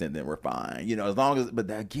 10%, then we're fine. As long as, but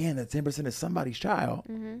again, that 10% is somebody's child.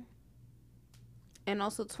 Mm-hmm. And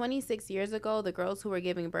also 26 years ago, the girls who were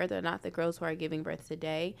giving birth are not the girls who are giving birth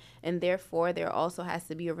today. And therefore, there also has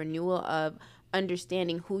to be a renewal of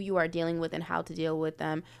understanding who you are dealing with and how to deal with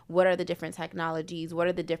them. What are the different technologies? What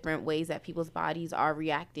are the different ways that people's bodies are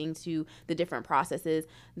reacting to the different processes?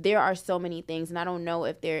 There are so many things, and I don't know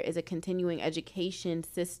if there is a continuing education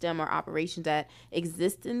system or operations that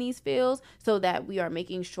exist in these fields so that we are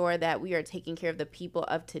making sure that we are taking care of the people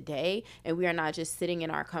of today and we are not just sitting in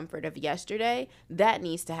our comfort of yesterday. That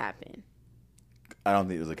needs to happen. I don't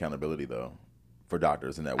think there's accountability, though, for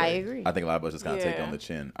doctors in that way. I agree. I think a lot of us just kind of take it on the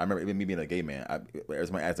chin. I remember even me being a gay man. Every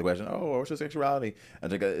time I asked the question, what's your sexuality? I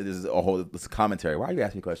think this is a whole commentary. Why are you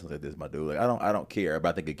asking me questions like this, my dude? Like, I don't care. But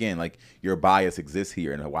I think, again, your bias exists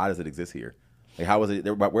here. And why does it exist here? Like, how is it?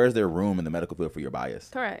 Where's there room in the medical field for your bias?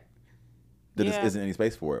 Correct. There just isn't any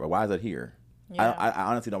space for it. But why is that here? Yeah. I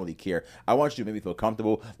honestly don't really care. I want you to make me feel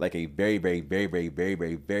comfortable like a very, very, very, very,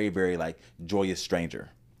 very, very, very, very, joyous stranger.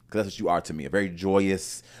 Because that's what you are to me. A very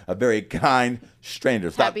joyous, a very kind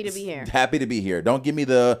stranger. Happy to be here. Happy to be here. Don't give me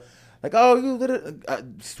the,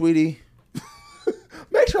 sweetie,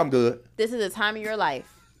 make sure I'm good. This is the time of your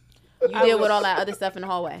life. You deal with all that other stuff in the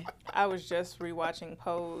hallway. I was just rewatching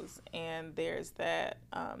Pose, and there's that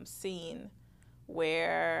scene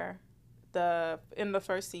where in the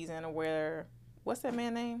first season where, what's that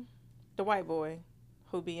man name? The white boy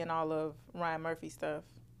who be in all of Ryan Murphy stuff.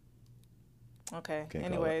 Okay.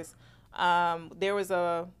 Anyways, there was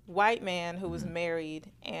a white man who was married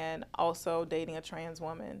and also dating a trans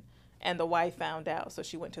woman, and the wife found out, so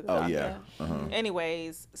she went to the doctor. Yeah. Uh-huh.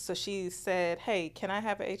 Anyways, so she said, "Hey, can I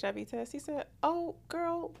have an HIV test?" He said, "Oh,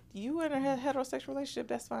 girl, you in a heterosexual relationship?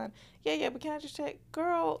 That's fine. Yeah, but can I just check,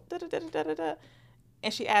 girl? Da da da da da da."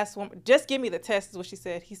 And she asked, "Just give me the test," is what she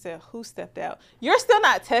said. He said, "Who stepped out? You're still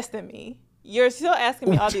not testing me. You're still asking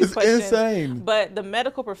me all these questions." Insane. But the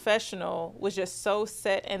medical professional was just so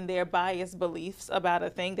set in their biased beliefs about a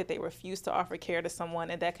thing that they refused to offer care to someone,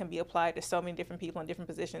 and that can be applied to so many different people in different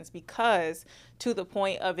positions, because to the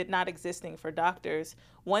point of it not existing for doctors,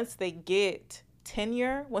 once they get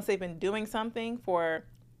tenure, once they've been doing something for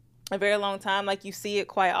a very long time, like you see it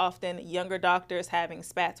quite often, younger doctors having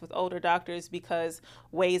spats with older doctors because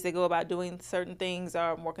ways they go about doing certain things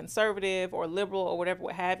are more conservative or liberal or whatever,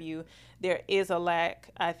 what have you. There is a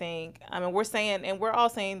lack, I think. I mean, we're all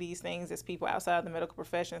saying these things as people outside of the medical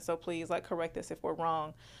profession, so please, correct us if we're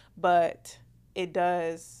wrong. But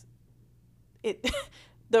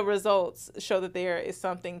the results show that there is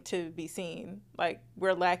something to be seen. Like,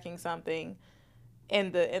 we're lacking something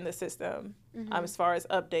in the system, as far as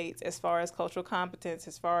updates, as far as cultural competence,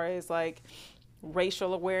 as far as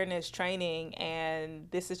racial awareness training, and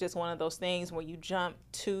this is just one of those things where you jump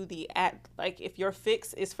to the like if your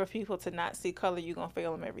fix is for people to not see color, you're gonna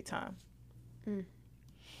fail them every time.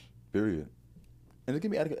 Period. And just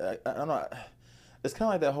give me I don't know. It's kind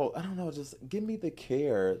of like that whole, I don't know, just give me the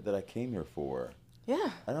care that I came here for.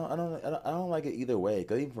 Yeah. I don't like it either way.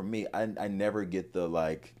 Because even for me, I never get the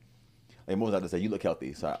like most of the say, you look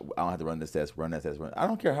healthy, so I don't have to run this test, run that test. I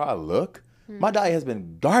don't care how I look. My diet has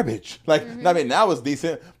been garbage. Like, I mean, now it's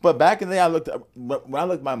decent. But back in the day, when I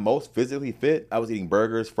looked my most physically fit, I was eating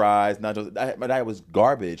burgers, fries, nachos. My diet was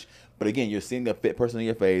garbage. But again, you're seeing a fit person in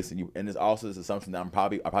your face, and there's also this assumption that I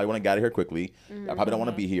probably want to get out of here quickly. I probably don't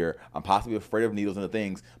want to be here. I'm possibly afraid of needles and the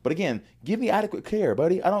things. But again, give me adequate care,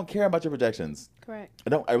 buddy. I don't care about your projections. Correct.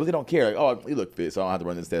 I really don't care. Like, oh, you look fit, so I don't have to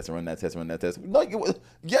run this test and run that test and run that test. No,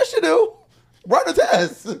 yes, you do. Run the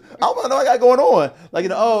test. I want to know what I got going on. Like,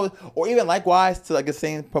 or even likewise to like the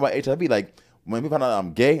same part about HIV. Like, when people find out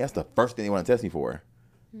I'm gay, that's the first thing they want to test me for.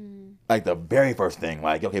 Like the very first thing,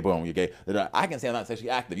 like, okay, boom, you're gay. I can say I'm not sexually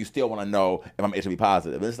active. You still want to know if I'm HIV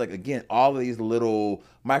positive. It's like, again, all of these little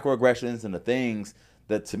microaggressions and the things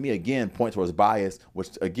that, to me, again, point towards bias,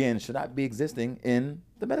 which, again, should not be existing in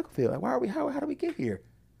the medical field. Like, why are we? How do we get here?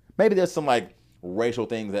 Maybe there's some like racial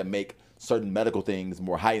things that make certain medical things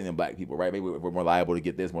more heightened than black people, right? Maybe we're more liable to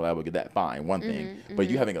get this, more liable to get that. Fine, one thing. But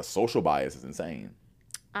you having a social bias is insane.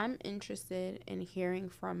 I'm interested in hearing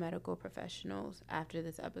from medical professionals after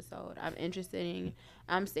this episode. I'm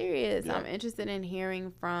serious. Yeah. I'm interested in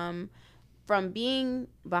hearing from being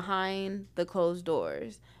behind the closed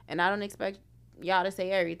doors. And I don't expect y'all to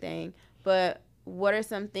say everything, but what are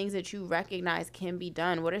some things that you recognize can be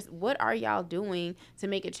done? What are y'all doing to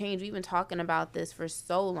make a change? We've been talking about this for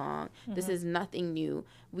so long. This is nothing new.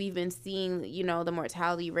 We've been seeing, the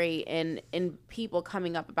mortality rate and people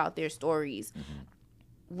coming up about their stories.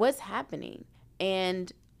 What's happening? And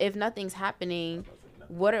if nothing's happening,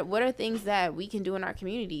 what are things that we can do in our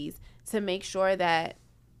communities to make sure that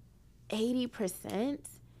 80%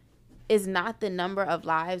 is not the number of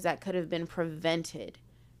lives that could have been prevented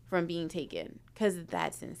from being taken? Because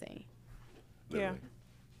that's insane. Yeah.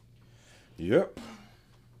 Yep.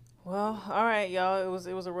 Well, all right, y'all.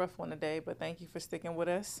 It was a rough one today, but thank you for sticking with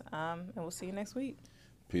us. And we'll see you next week.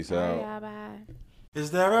 Peace out. Yeah, bye.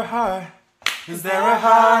 Is there a heart? Is there a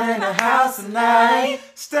heart in the house tonight?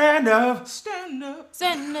 Stand up. Stand up.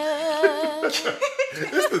 Stand up.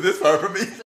 This part for me.